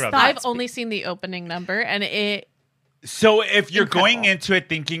to talk about that. I've only seen the opening number, and it. So if you're going into it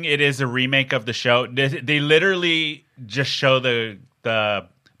thinking it is a remake of the show, they literally just show the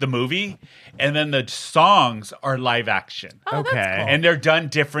movie, and then the songs are live action. Okay. And they're done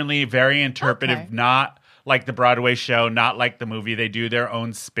differently, very interpretive, Okay. not like the Broadway show, not like the movie. They do their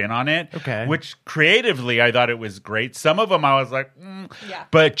own spin on it. Okay. Which creatively, I thought it was great. Some of them I was like, Yeah.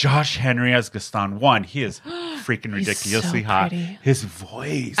 But Josh Henry as Gaston, one, he is freaking He's ridiculously so hot. pretty. His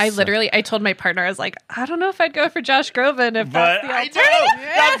voice. I told my partner, I was like, I don't know if I'd go for Josh Groban if But that's the I alternative. know.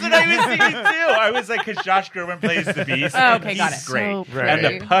 That's what I was thinking too. I was like, because Josh Groban plays the Beast. Oh, and okay, he's got it. great. So Right. And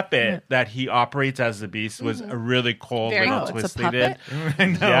pretty. the puppet that he operates as the Beast was a really cool Very little cool. twist It's a they did. I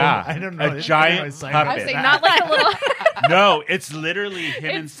know. Yeah. I don't know. A giant I puppet. I was saying, not like a little. No, it's literally him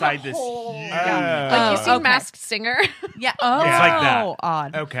It's inside the this. whole- huge- Like you seen okay. Masked Singer? Yeah. Oh, It's like that.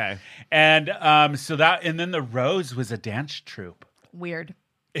 Odd. Okay. And so that, and then the Rose was a dance troupe. Weird.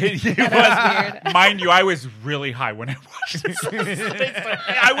 It was weird. mind you, I was really high when I watched this.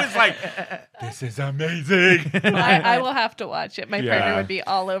 I was like, "This is amazing." I will have to watch it. My Yeah. partner would be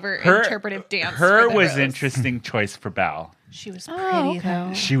all over interpretive dance. Her for the was Rose. interesting choice for Belle. She was pretty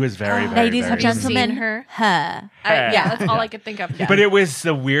though. She was very, very, Ladies very and gentlemen, Seen her? her. Yeah, that's all I could think of. But it was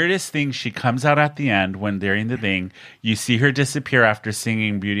the weirdest thing. She comes out at the end when during the thing, you see her disappear after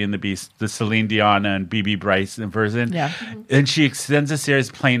singing Beauty and the Beast, the Celine Dion and BB Bryson version. Yeah. And she extends a series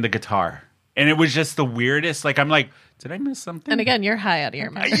playing the guitar. And it was just the weirdest. Like, I'm like, did I miss something? And again, you're high out of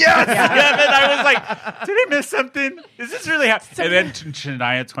your mind. Yes! And I was like, did I miss something? Is this really happening? And then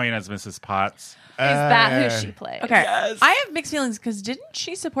Shania Twain as Mrs. Potts. Is that who she plays? Okay. Yes. I have mixed feelings because didn't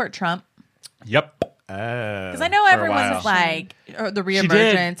she support Trump? Yep. Because I know For a everyone's while. just like or the She did,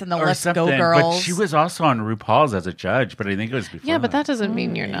 reemergence and the or Let's Go something, Girls. But she was also on RuPaul's as a judge, but I think it was before. Yeah, but that doesn't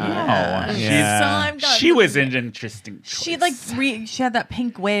mean you're not. No, Yeah. So I'm done. she was an interesting. She choice. like she had that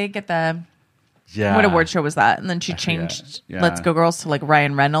pink wig at the yeah. what award show was that? And then she changed Yeah. Let's Go Girls to like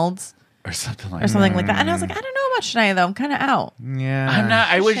Ryan Reynolds. or something like or something like that. And I was like, I don't know about Shania though. I'm kind of out. Yeah. I'm not.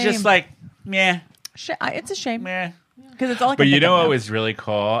 I was Shame. just like, meh, It's a shame meh. because it's all I can But you think know of what now. was really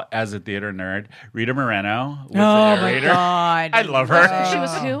cool as a theater nerd? Rita Moreno was the Oh my narrator. god! I love her. She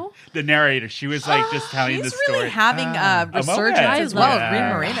was who? The narrator. She was like just telling the She's story. really having a resurgence moment. as well. Yeah.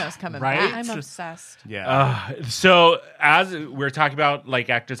 Rita Moreno's coming Right? back. I'm obsessed. Yeah. So as we're talking about like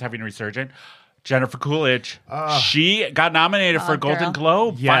actors having a resurgence, Jennifer Coolidge, she got nominated for a Golden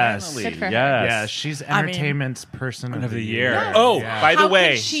girl. Globe. Yes. Finally, Good for her. yes. Yeah, she's entertainment's person of of the the year. year. Oh, Yeah. by the How way,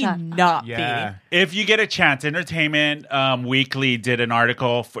 could she not Yeah. if you get a chance, Entertainment Weekly did an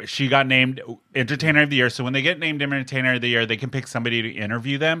article. She got named Entertainer of the Year. So when they get named Entertainer of the Year, they can pick somebody to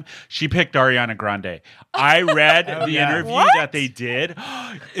interview them. She picked Ariana Grande. I read the yeah. interview that they did.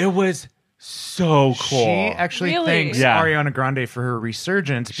 It was so cool. She actually Really? thanks Yeah. Ariana Grande for her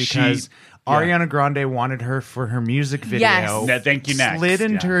resurgence because yeah. Ariana Grande wanted her for her music video. Yes. Thank you, next. Slid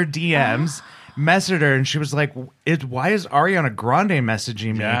into Yeah. her DMs, messaged her, and she was like, why is Ariana Grande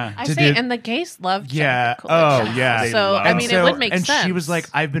messaging me Yeah. I to say, do and the gays love Yeah. Jennifer Coolidge. Oh, yeah. They So love I her. mean, And it would make and sense. she was like,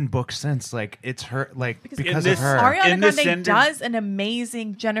 I've been booked since. Like, it's her, like, because in of this- her. Ariana In this Grande inter- does an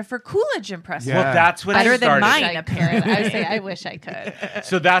amazing Jennifer Coolidge impression. Yeah. Well, that's what Better it than started. mine. I could. I would say, I wish I could.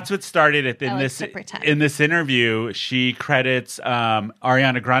 So that's what started it. In I like this to pretend. in this interview, she credits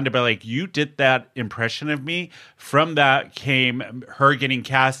Ariana Grande by like, you did that impression of me. From that came her getting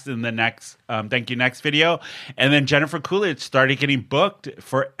cast in the next Thank You Next video, and then Jennifer Coolidge started getting booked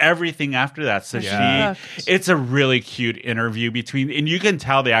for everything after that. So Yeah. it's a really cute interview between, and you can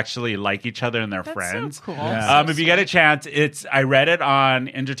tell they actually like each other and they're friends. so cool. Yeah. If you get a chance, I read it on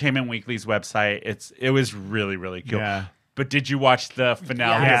Entertainment Weekly's website. It was really, really cool. Yeah. But did you watch the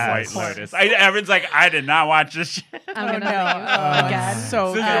finale Yes. of White Lotus? Evan's like, I did not watch this shit. I'm gonna God,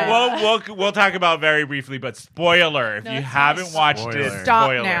 so good. We'll talk about very briefly, but spoiler, if you it's haven't fine. watched Spoiler. it, Stop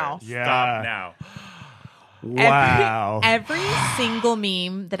spoiler. now. Yeah. Stop now. Wow. Every single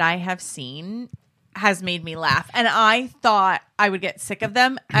meme that I have seen has made me laugh. And I thought I would get sick of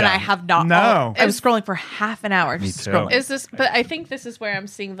them, and Yeah. I have not. No. I was scrolling for half an hour. Just too. scrolling. Is this? But I think this is where I'm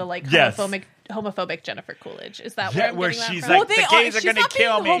seeing the like Yes. homophobic Jennifer Coolidge. Is that Yeah, where I'm where getting that she's from? like, the gays are she's gonna not being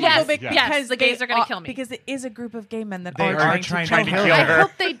kill me. homophobic Yes. Yes, because the gays are gonna kill me. Because it is a group of gay men that They are are trying, trying to to kill kill her. I her.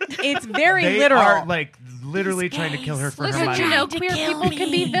 hope they. It's very They literal. are like literally trying to kill her for her Listen, money. you know, to queer kill people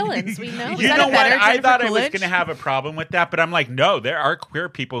can be me. villains. We know. You that know a what? better I Jennifer thought I was Coolidge? going to have a problem with that, but I'm like, no, there are queer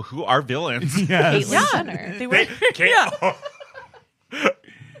people who are villains. Yes. Caitlyn yeah, Jenner. they were. Can't-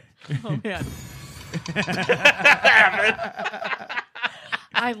 Oh man.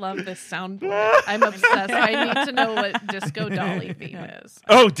 I love this soundboard. I'm obsessed. I need to know what Disco Dolly theme is.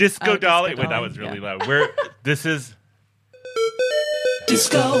 Oh, Disco Oh, Dolly. Disco Wait, that Dolly, was really yeah. loud. This is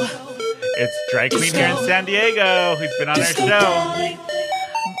Disco. it's Drag Queen here in San Diego, who's been on our show.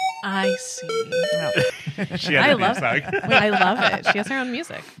 I see. She had I a theme love song. it. I love it. She has her own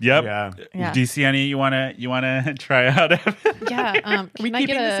music. Yep. Yeah. Yeah. Do you see any you wanna try out? Yeah. we Can I keeping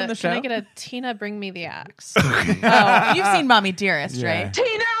get this in a the Can I show? get a Tina Bring Me the Axe? Oh, you've seen Mommy Dearest, Yeah. right?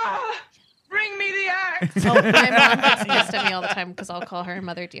 Tina, bring me the axe. Oh, my mom gets pissed at me all the time because I'll call her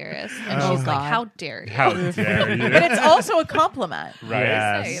Mother Dearest, and Oh, she's like, God. "How dare you?" How dare you? But it's also a compliment. Right.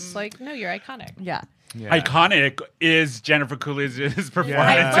 Yes. Hey, it's like, no, you're iconic. Yeah. Yeah. Iconic is Jennifer Coolidge's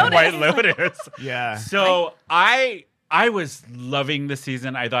performance Yeah. in White Lotus. Yeah. So I was loving the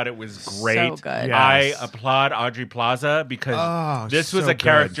season. I thought it was great. So good. Yes. I applaud Audrey Plaza because Oh, this was so a good.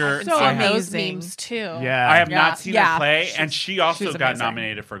 character. So I, Those amazing. memes too. Yeah. I have Yeah. not seen Yeah. her play, and she also she's got amazing.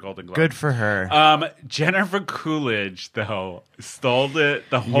 nominated for a Golden Globe. Good for her. Jennifer Coolidge though stole the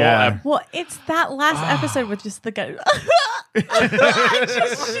whole. Yeah. Well, it's that last episode with just the guy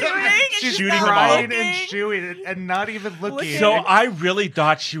just shooting. and She's just shooting not them all. Crying looking. and chewing it and not even looking. So I really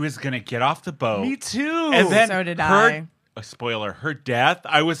thought she was gonna get off the boat. Me too. And then So did her, I. a spoiler, her death,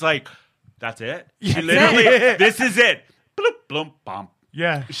 I was like, that's it? She literally, this is it. Bloop, bloop, bump.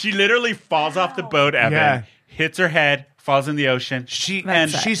 yeah. She literally falls off the boat, Evan, Yeah. hits her head, falls in the ocean. She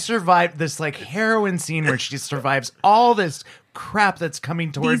survived this like heroin scene where she survives all this crap that's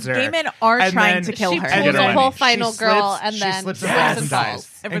coming towards These her. gay men are And trying then to kill She her. pulls get a her whole money. final She girl slips- and she then slips slips and falls and and falls.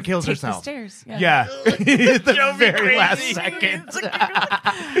 dies. And kills Takes herself. The stairs. Yeah. the Drove me very last crazy. second.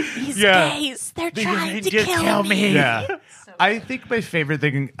 These Yeah. gays, they're trying to Just kill me. Yeah. I think my favorite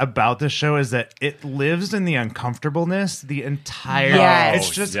thing about the show is that it lives in the uncomfortableness the entire Yes. It's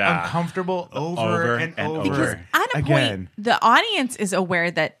just Yeah. uncomfortable over and over. Because I a Again. point, the audience is aware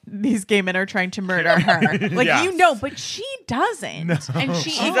that these gay men are trying to murder her. Like, Yeah. you know, but she doesn't. And she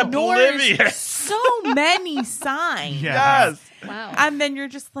She's ignores oblivious. so many signs. Yes. Wow. And then you're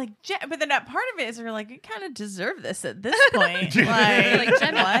just like, but then that part of it is you're like, you kind of deserve this at this point. like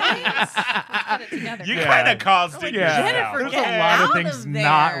Jennifer, what? let's get it together. You Yeah. kind of caused it Yeah. yourself. Jennifer, There's get a lot of out things of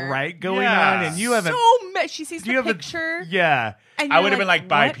not there. right going Yeah. on, and you haven't. So much. She sees you the haven't- picture. Yeah. And I you're would have been like,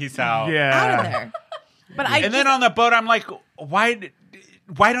 bye, what? peace out. Yeah. Out of there. But I And then on the boat, I'm like,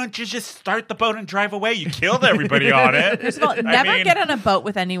 why don't you just start the boat and drive away? You killed everybody on it. First of all, never get on a boat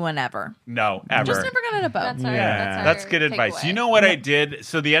with anyone ever. No, ever. Just never get on a boat. That's our, Yeah. That's our good advice. takeaway. You know what I did?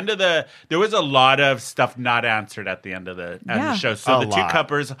 So the end of there was a lot of stuff not answered at the end of the Yeah. show. So A the two lot.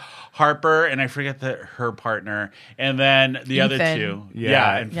 couples, Harper and I forget her partner, and then the other Finn. two,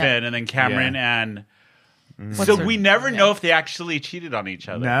 Yeah. and Yeah. Finn, and then Cameron and. What's So her- we never know if they actually cheated on each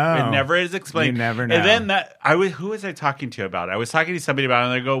other. No. It never is explained. We never know. And then who was I talking to about it? I was talking to somebody about it,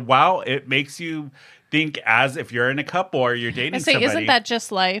 and they go, "Wow, it makes you think as if you're in a couple or you're dating I say, somebody." isn't that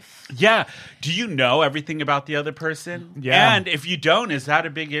just life? Yeah. Do you know everything about the other person? Yeah. And if you don't, is that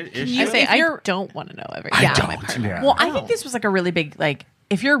a big issue? I say, if I you're- don't want to know everything. Yeah. about my partner. Yeah. Well, I think this was like a really big, like,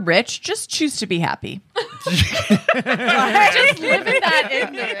 if you're rich, just choose to be happy. Just live in that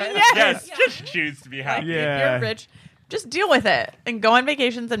ignorance. Yes, just choose to be happy. Yeah. If you're rich, just deal with it and go on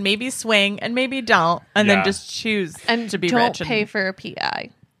vacations and maybe swing and maybe don't, and Yeah. then just choose And to be don't rich. pay and, for a PI.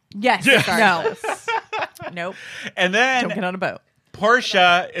 yes, no, nope. And Don't get then on a boat.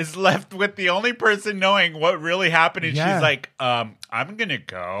 Portia is left with the only person knowing what really happened, and Yeah. she's like, I'm gonna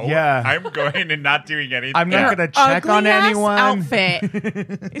go. Yeah. I'm going and not doing anything. I'm not going to check on Ugly-ass anyone. Outfit.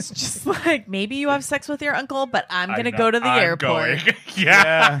 It's just like maybe you have sex with your uncle, but I'm gonna go to the I'm airport. going.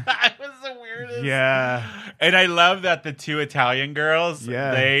 yeah. Yeah. It was the weirdest. Yeah. And I love that the two Italian girls,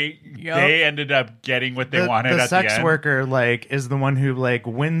 Yeah. they ended up getting what they The, wanted the at sex the end. worker is the one who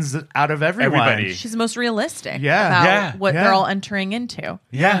wins out of everyone. Everybody. She's the most realistic Yeah. about Yeah. what Yeah. they're all entering into.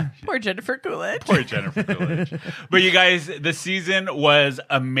 Yeah. Poor Jennifer Coolidge. Poor Jennifer Coolidge. But you guys, the season was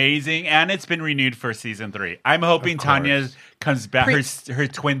amazing, and it's been renewed for season 3. I'm hoping Tanya comes back. Her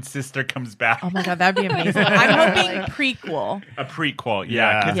twin sister comes back. Oh my god, that'd be amazing. I'm hoping prequel. A prequel,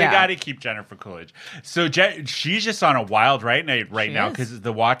 yeah, because Yeah. they got to keep Jennifer Coolidge. So she's just on a wild ride night right She now is. because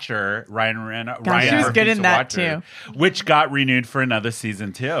The Watcher, Ryan she was Murphy's good in The that, Watcher, which got renewed for another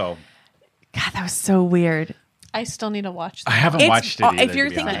season too. God, that was so weird. I still need to watch I that. haven't watched it either, if you're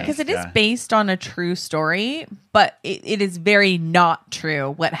to be thinking, honest. because it is Yeah. based on a true story, but it is very not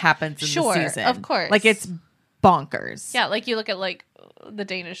true what happens in Sure, the season. of course. like it's bonkers. Yeah, like you look at like the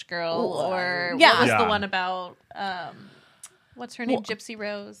Danish girl, or Yeah. what was Yeah. the one about what's her name, Gypsy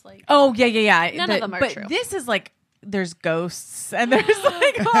Rose? Like, Oh yeah. None of them are but true. this is like there's ghosts and there's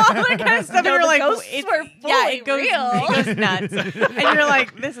like all that kind of stuff. No, and you're the like, ghosts it's, were yeah, fully it goes, real. it goes nuts, and you're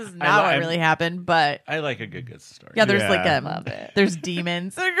like, this is not what really happened. But I like a good story. yeah, there's Yeah. like Love it. there's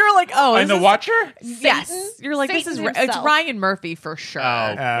demons. And you're like, oh, And this The is- Watcher? Yes, you're like this is Satan it's himself. Ryan Murphy for sure.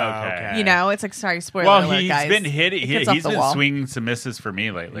 Oh, okay. okay. You know, it's like sorry, spoiler Well, alert, he's guys. been hit. It gets off He's the been wall. swinging some misses for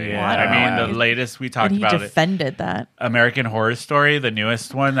me lately. Yeah. I mean, Wow. the latest we and talked he about it, defended that. American Horror Story, the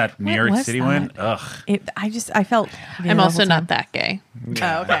newest one, that New York was City that? one. Ugh. I felt. I'm also not that gay. Oh, okay.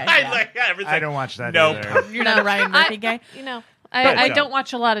 I like everything. I don't watch that Nope. either. You're not a Ryan Murphy guy. You know, But I no. don't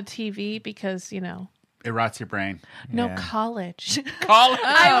watch a lot of TV because It rots your brain. no Yeah. college. College.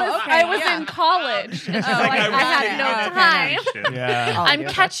 I was yeah. in college, and so Oh, like, okay. I had no time. Yeah. I'm yeah,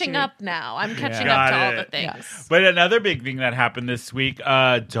 catching that's up now. I'm catching Got up to all it. the things. But another big thing that happened this week,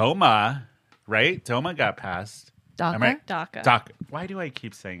 DOMA, right? DOMA got passed. DACA? Am I- DACA. DACA. Why do I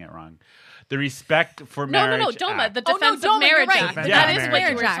keep saying it wrong? The Respect for No, Marriage DOMA, Act. the Oh, no, Defense of DOMA, you're Marriage right. Act. Defense That of is what Marriage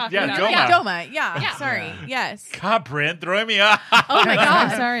you were Act. talking Yeah, about. DOMA. Yeah, DOMA. Yeah, Yeah. sorry. Yes. God, Brent, throwing me off. Oh my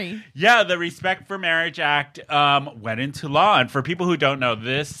god, sorry. Yeah, the Respect for Marriage Act went into law. And for people who don't know,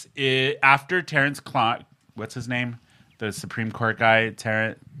 this is after Terrence what's his name? The Supreme Court guy,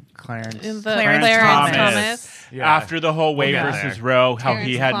 Clarence. In the Clarence Clarence Thomas. Thomas. Yeah. After the whole Wade get versus there. Roe, how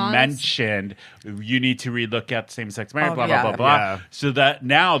he Terrence had Thomas. mentioned you need to relook at same-sex marriage, Oh, blah, yeah. blah, blah, blah. Yeah. So that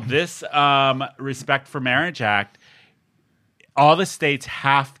now this Respect for Marriage Act, all the states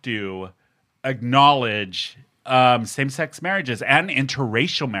have to acknowledge same-sex marriages and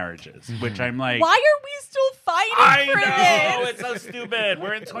interracial marriages, which I'm like, Why are we still fighting I for know, this? it's so stupid.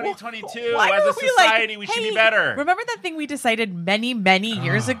 We're in 2022. Why As are a we society, like, we should hey, be better. Remember that thing we decided many, many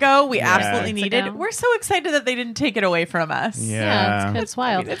years ago we absolutely Months needed? ago. We're so excited that they didn't take it away from us. Yeah. It's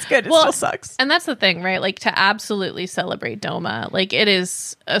wild. It's good. It Well, still sucks. And that's the thing, right? Like to absolutely celebrate DOMA, like it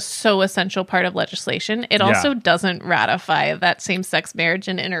is a so essential part of legislation. It also doesn't ratify that same-sex marriage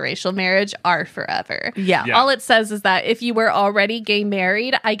and interracial marriage are forever. Yeah. Yeah. All it it says is that if you were already gay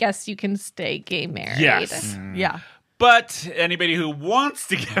married, I guess you can stay gay married. Yes. Yeah. But anybody who wants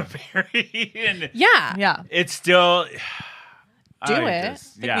to get married, and Yeah. Yeah. it's still Do I it.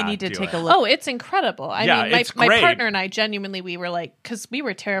 just- I think yeah, we need to do take it. a look. Oh, it's incredible. I Yeah, mean, it's my great. partner and I genuinely, we were like, because we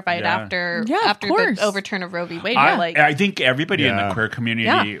were terrified Yeah. after Yeah, of after course. the overturn of Roe v. Wade. I, We're like, I think everybody in the Yeah. queer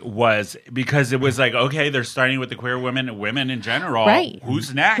community was, because it was like, okay, they're starting with the queer women in general. Right.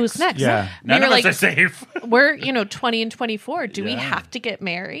 Who's next? who's next? Yeah. None We of were us like- are safe. we're 20 and 24. Do we Yeah. have to get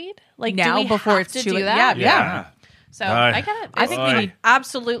married? Like Now do we before have it's to too do late? that? Yeah. So Aye. I get it. I think we Aye. need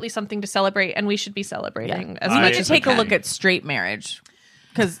absolutely something to celebrate, and we should be celebrating as I much to as take we a can. look at straight marriage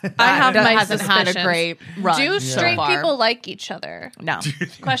because I have my hasn't had a suspicions. great run. Do so straight far. people like each other? No.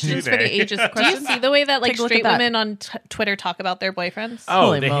 Questions Do for the they? ages. Do you see the way that like Take a look straight at that. women on Twitter talk about their boyfriends? Oh,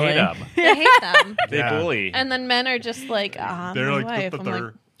 Holy they moly. hate them. They hate them. They Yeah. bully. And then men are just like, They're my like, wife. I'm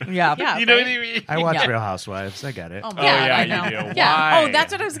like, Yeah. yeah, you know right? what I mean? I watch Yeah. Real Housewives. I get it. Oh, Oh, Yeah, yeah, I you know. do. Yeah. Why? Oh,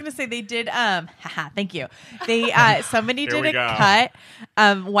 that's what I was gonna say. They did haha, thank you. They somebody There did we a go.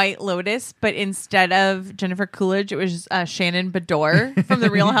 cut White Lotus, but instead of Jennifer Coolidge, it was Shannon Bedore from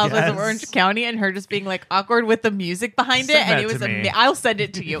the Real Housewives of Yes. Orange County, and her just being like awkward with the music behind Send it, and that it was to me. I'll send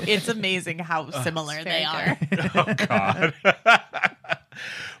it to you. It's amazing how similar they are. Oh God.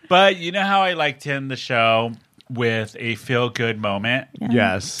 But you know how I like to end the show with a feel good moment?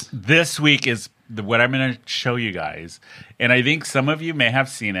 Yes. This week is what I'm going to show you guys. And I think some of you may have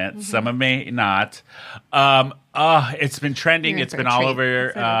seen it, some of may not. It's been trending. You're in It's for been a all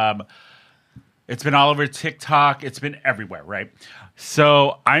treat. over it's been all over TikTok. It's been everywhere, right?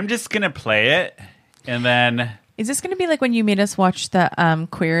 So I'm just going to play it and then Is this going to be like when you made us watch the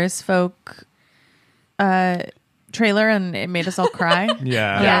Queer as Folk trailer and it made us all cry?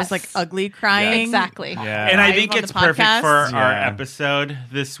 Yeah. And I Yes. was like ugly crying. Exactly. Yeah. and I live think on the it's perfect podcast? for our Yeah. episode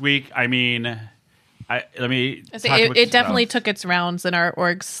this week. I mean, let me It, talk about it definitely took its rounds in our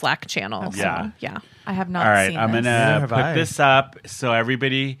org Slack channel. So, Yeah. yeah. I have not All right, seen I'm this. gonna Neither have put I. this up so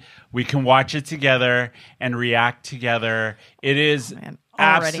everybody we can watch it together and react together. It is man.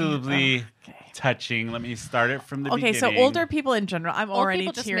 Already. absolutely touching. Let me start it from the Okay, beginning. so older people in general, I'm already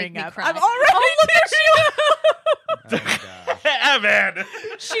people just tearing make me up. cry. I'm already Evan.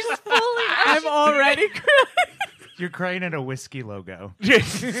 She's fully. I'm already crying. You're crying at a whiskey logo. So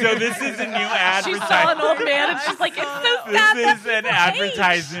this is a new She saw an advertisement. old man and she's like, it's so sad. This is an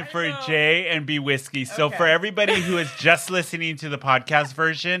advertisement for J and B Whiskey. So for everybody who is just listening to the podcast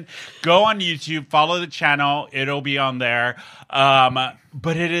version, go on YouTube, follow the channel. It'll be on there.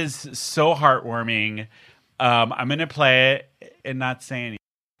 But it is so heartwarming. I'm going to play it and not say anything.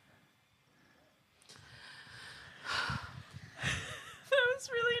 That was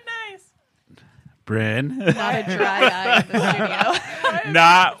really nice. Bryn, Not a dry eye in the studio.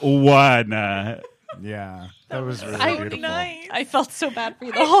 not one. Yeah. That was really I- beautiful. Nice. I felt so bad for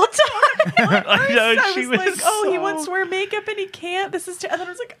you the whole time. I know, I she was like, oh, he so- wants to wear makeup and he can't. This is, and then I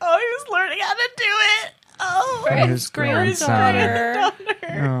was like, oh, he was learning how to do it. Oh, For his granddaughter.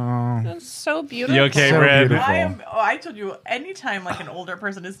 Oh. That's so beautiful. You okay, So Bryn? beautiful. I told you, anytime like an older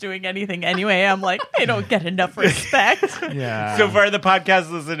person is doing anything anyway, I'm like, they don't get enough respect. Yeah. So for the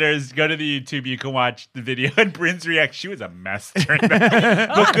podcast listeners, go to the YouTube. You can watch the video and Bryn's react. She was a mess during that.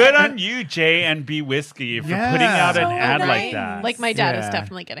 But good on you, J and B Whiskey, for Yeah. putting out an So ad like nice. that. Like my dad is Yeah.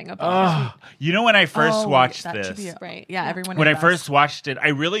 definitely getting a bonus. Oh, you know when I first watched that should this, be Right. Yeah, everyone. when I knows. first watched it, I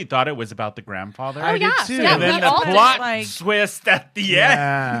really thought it was about the grandfather. Oh, yeah. too. Yeah, and then we the all did. plot like- twist at the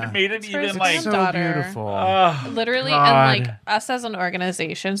Yeah. end made it for his even like. so granddaughter. beautiful. Oh, Literally, God. and like us as an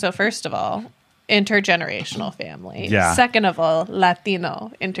organization. So first of all, intergenerational family. Yeah. Second of all,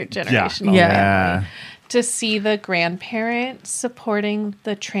 Latino intergenerational Yeah. family. To see the grandparent supporting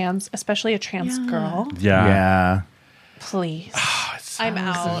the trans, especially a trans girl, Yeah. please. Oh, I'm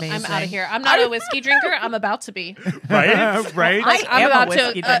out. I'm amazing. out of here. I'm not a whiskey drinker. I'm about to be. right? Right? Like, I I'm am a about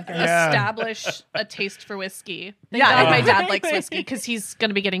whiskey to drinker. Yeah. establish a taste for whiskey. Thank Yeah. God my dad likes whiskey because he's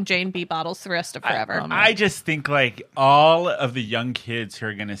going to be getting J&B bottles the rest of forever. I just think like all of the young kids who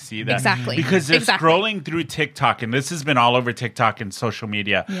are going to see that. Exactly. Because they're Exactly. scrolling through TikTok, and this has been all over TikTok and social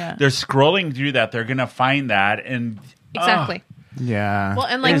media. Yeah. They're scrolling through that. They're going to find that. And Exactly. Yeah. Well,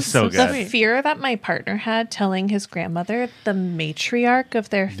 and like is so the good. fear that my partner had telling his grandmother, the matriarch of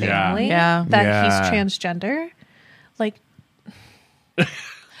their family, Yeah. that Yeah. he's transgender, like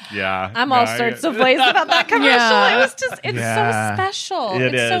yeah. I'm all sorts of ways about that commercial. Yeah. It was just, it's Yeah. so special.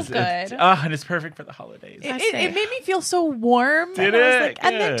 It it's is. so good. And it's perfect for the holidays. It made me feel so warm. Did and I was it? like,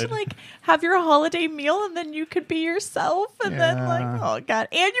 and then to Good. like have your holiday meal, and then you could be yourself, and then like, Yeah. oh god,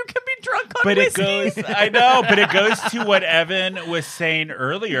 and you can be drunk on But it whiskey. goes, I know, but it goes to what Evan was saying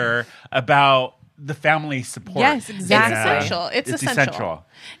earlier about the family support. Yes, exactly. It's essential. It's essential.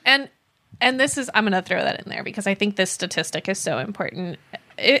 And this is, I'm going to throw that in there because I think this statistic is so important.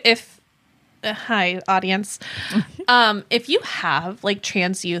 Hi, audience. If you have like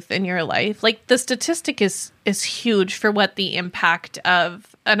trans youth in your life, like the statistic is huge for what the impact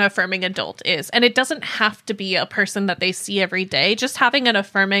of an affirming adult is. And it doesn't have to be a person that they see every day. Just having an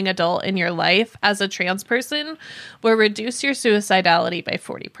affirming adult in your life as a trans person will reduce your suicidality by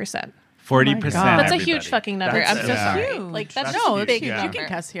 40%. 40%. That's a huge fucking number. That's I'm so sorry. huge. Like that's No, a it's big huge. number. You can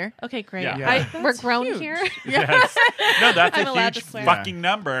cuss here. Okay, great. Yeah. We're grown here. Yes. No, that's I'm a allowed huge to swear. fucking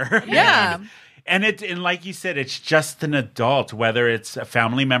number. Yeah. And like you said, it's just an adult, whether it's a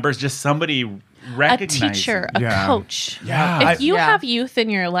family member, it's just somebody A recognizing. teacher, a Yeah. coach. Yeah. If you Yeah. have youth in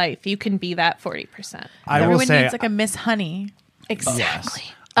your life, you can be that 40%. I will Everyone say, needs like a Miss Honey. Exactly.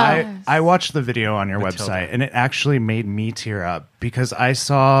 I watched the video on your website, and it actually made me tear up because I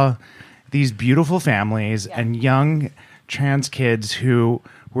saw these beautiful families and young trans kids who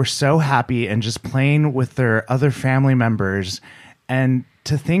were so happy and just playing with their other family members, and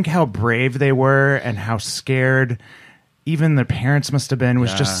to think how brave they were and how scared even their parents must have been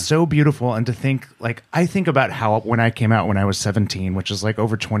was just so beautiful. And to think, like, I think about how when I came out when I was 17, which is like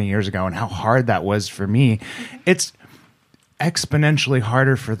over 20 years ago, and how hard that was for me. It's exponentially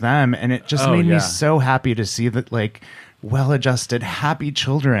harder for them, and it just made me so happy to see that, like, well-adjusted, happy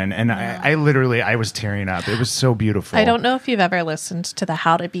children. And I literally was tearing up. It was so beautiful. I don't know if you've ever listened to the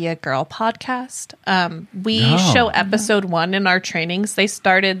How to Be a Girl podcast. We show episode 1 in our trainings. They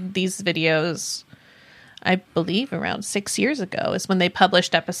started these videos, I believe, around 6 years ago is when they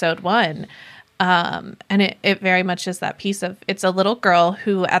published episode 1. And it very much is that piece of, it's a little girl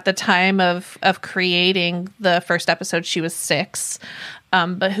who at the time of creating the first episode, she was 6,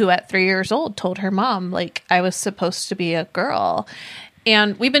 but who at 3 years old told her mom, like, I was supposed to be a girl.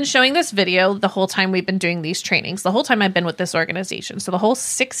 And we've been showing this video the whole time we've been doing these trainings, the whole time I've been with this organization. So the whole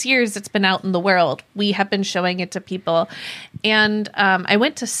 6 years it's been out in the world, we have been showing it to people. And I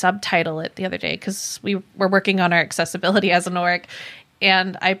went to subtitle it the other day because we were working on our accessibility as an org.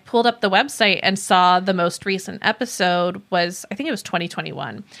 And I pulled up the website and saw the most recent episode was, I think it was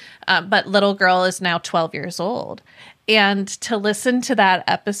 2021. But little girl is now 12 years old. And to listen to that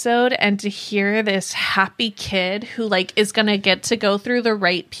episode and to hear this happy kid who like is going to get to go through the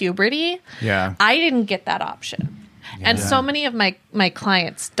right puberty. Yeah. I didn't get that option. And so many of my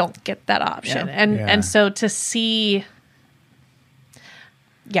clients don't get that option. And so to see,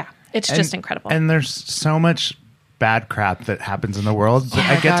 it's just incredible. And there's so much bad crap that happens in the world. But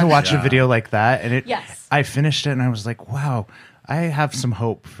I get to watch a video like that, and I finished it and I was like, wow, I have some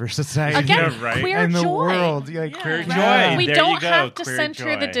hope for society. Again, right. queer and the joy. world. Like, Queer joy. We There don't you go. have to Queer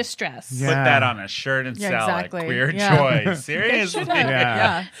center the joy. distress. Yeah. Put that on a shirt and Yeah, sell exactly. it. Queer Yeah. joy. Seriously.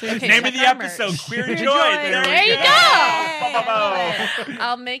 Yeah. Okay, Name check of the our merch. episode, Queer Joy. There you go. go.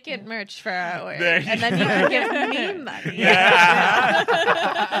 I'll make it merch for our org. There you And then you can give me money. Yeah.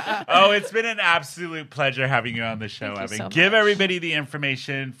 Oh, it's been an absolute pleasure having you on the show, Thank you Evan. so Give much. everybody the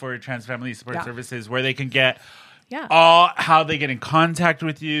information for Trans Family Support Services, where they can get how they get in contact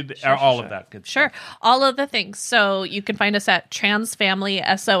with you, all of that good Sure. stuff. All of the things. So you can find us at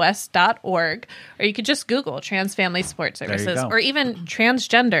transfamilysos.org, or you could just Google Trans Family Support Services, go. or even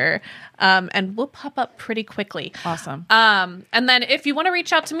transgender, and we'll pop up pretty quickly. Awesome. And then if you want to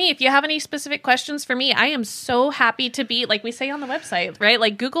reach out to me, if you have any specific questions for me, I am so happy to be, like we say on the website, right?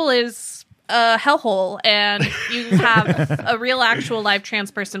 Like Google is a hellhole, and you have a real actual live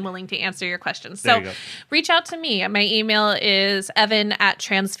trans person willing to answer your questions. There So you go. reach out to me. My email is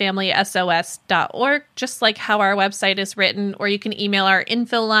evan@transfamilysos.org, just like how our website is written, or you can email our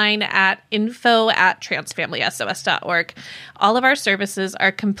info line at info@transfamilysos.org. All of our services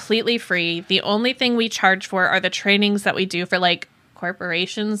are completely free. The only thing we charge for are the trainings that we do for like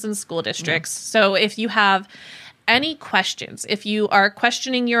corporations and school districts. So if you have any questions, if you are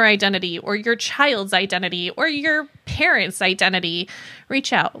questioning your identity or your child's identity or your parents' identity,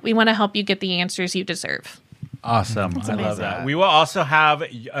 reach out. We want to help you get the answers you deserve. Awesome. I love that. We will also have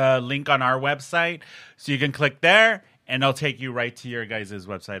a link on our website, so you can click there, and it'll take you right to your guys'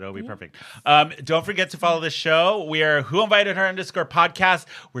 website. It'll be perfect. Don't forget to follow the show. We are Who Invited Her _podcast.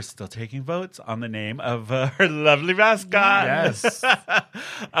 We're still taking votes on the name of her lovely mascot. Yes.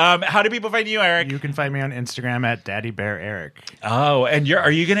 How do people find you, Eric? You can find me on Instagram at Daddy Bear Eric. Oh, and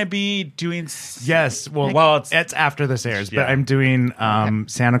are you going to be doing? Yes. Well, it's after this airs, but Yeah. I'm doing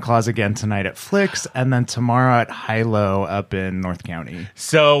Santa Claus again tonight at Flicks, and then tomorrow at High Low up in North County.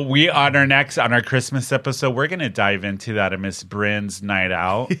 So we on our Christmas episode, we're going to dive into that at Miss Bryn's night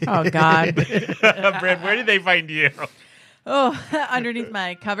out. Oh God. Bryn, where did they find you? Underneath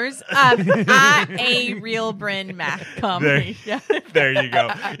my covers. At a Real Bryn Mac comedy. There you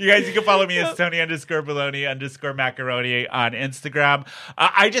go. You guys, you can follow me as Tony_Baloney_Macaroni on Instagram.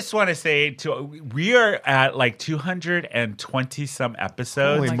 I just want to say, we are at like 220 some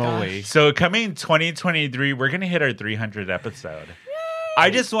episodes. Holy moly. So coming 2023, we're going to hit our 300th episode. I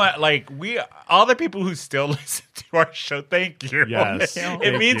just want, all the people who still listen to our show, thank you. Yes.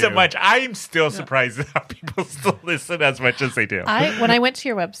 It means so much. I'm still surprised at how people still listen as much as they do. When I went to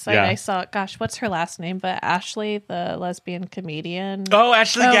your website, I saw, what's her last name? But Ashley, the lesbian comedian. Oh,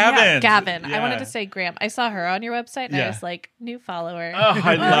 Ashley Gavin. Yeah, Gavin. Yeah. I wanted to say Graham. I saw her on your website, and I was like, new follower. Oh,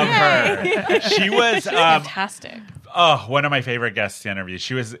 I love her. She was fantastic. One of my favorite guests to interview.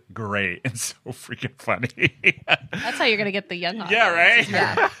 She was great and so freaking funny. That's how you're going to get the young audience. Yeah, right?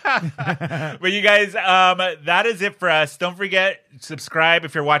 Yeah. But you guys, that is it for us. Don't forget, subscribe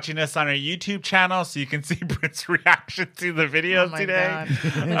if you're watching us on our YouTube channel so you can see Bryn's reaction to the videos today. Which,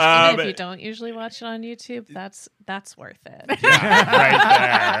 even if you don't usually watch it on YouTube, that's worth it. Yeah,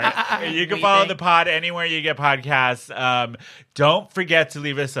 right there. You can follow the pod anywhere you get podcasts. Don't forget to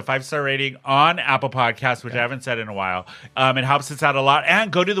leave us a 5-star rating on Apple Podcasts, which I haven't said in a while. It helps us out a lot.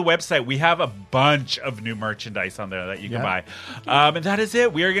 And go to the website. We have a bunch of new merchandise on there that you can buy. And that is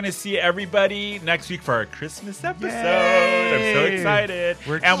it. We are going to see everybody next week for our Christmas episode. I'm so excited.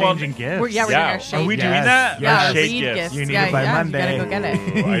 We're exchanging gifts. We're doing our shade Are we gifts. doing that? Yeah, Our shade read gifts. You need it by Monday. You gotta go get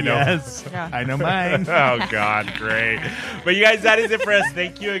it. I know. Yes. Yeah. I know mine. Oh, God, great. But you guys, that is it for us.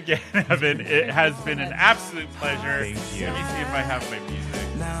 Thank you again, Evan. It has been an absolute pleasure. Thank you. Let me see if I have my music.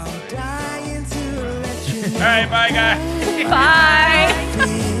 All right, bye, guys.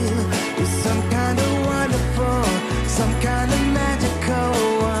 Bye.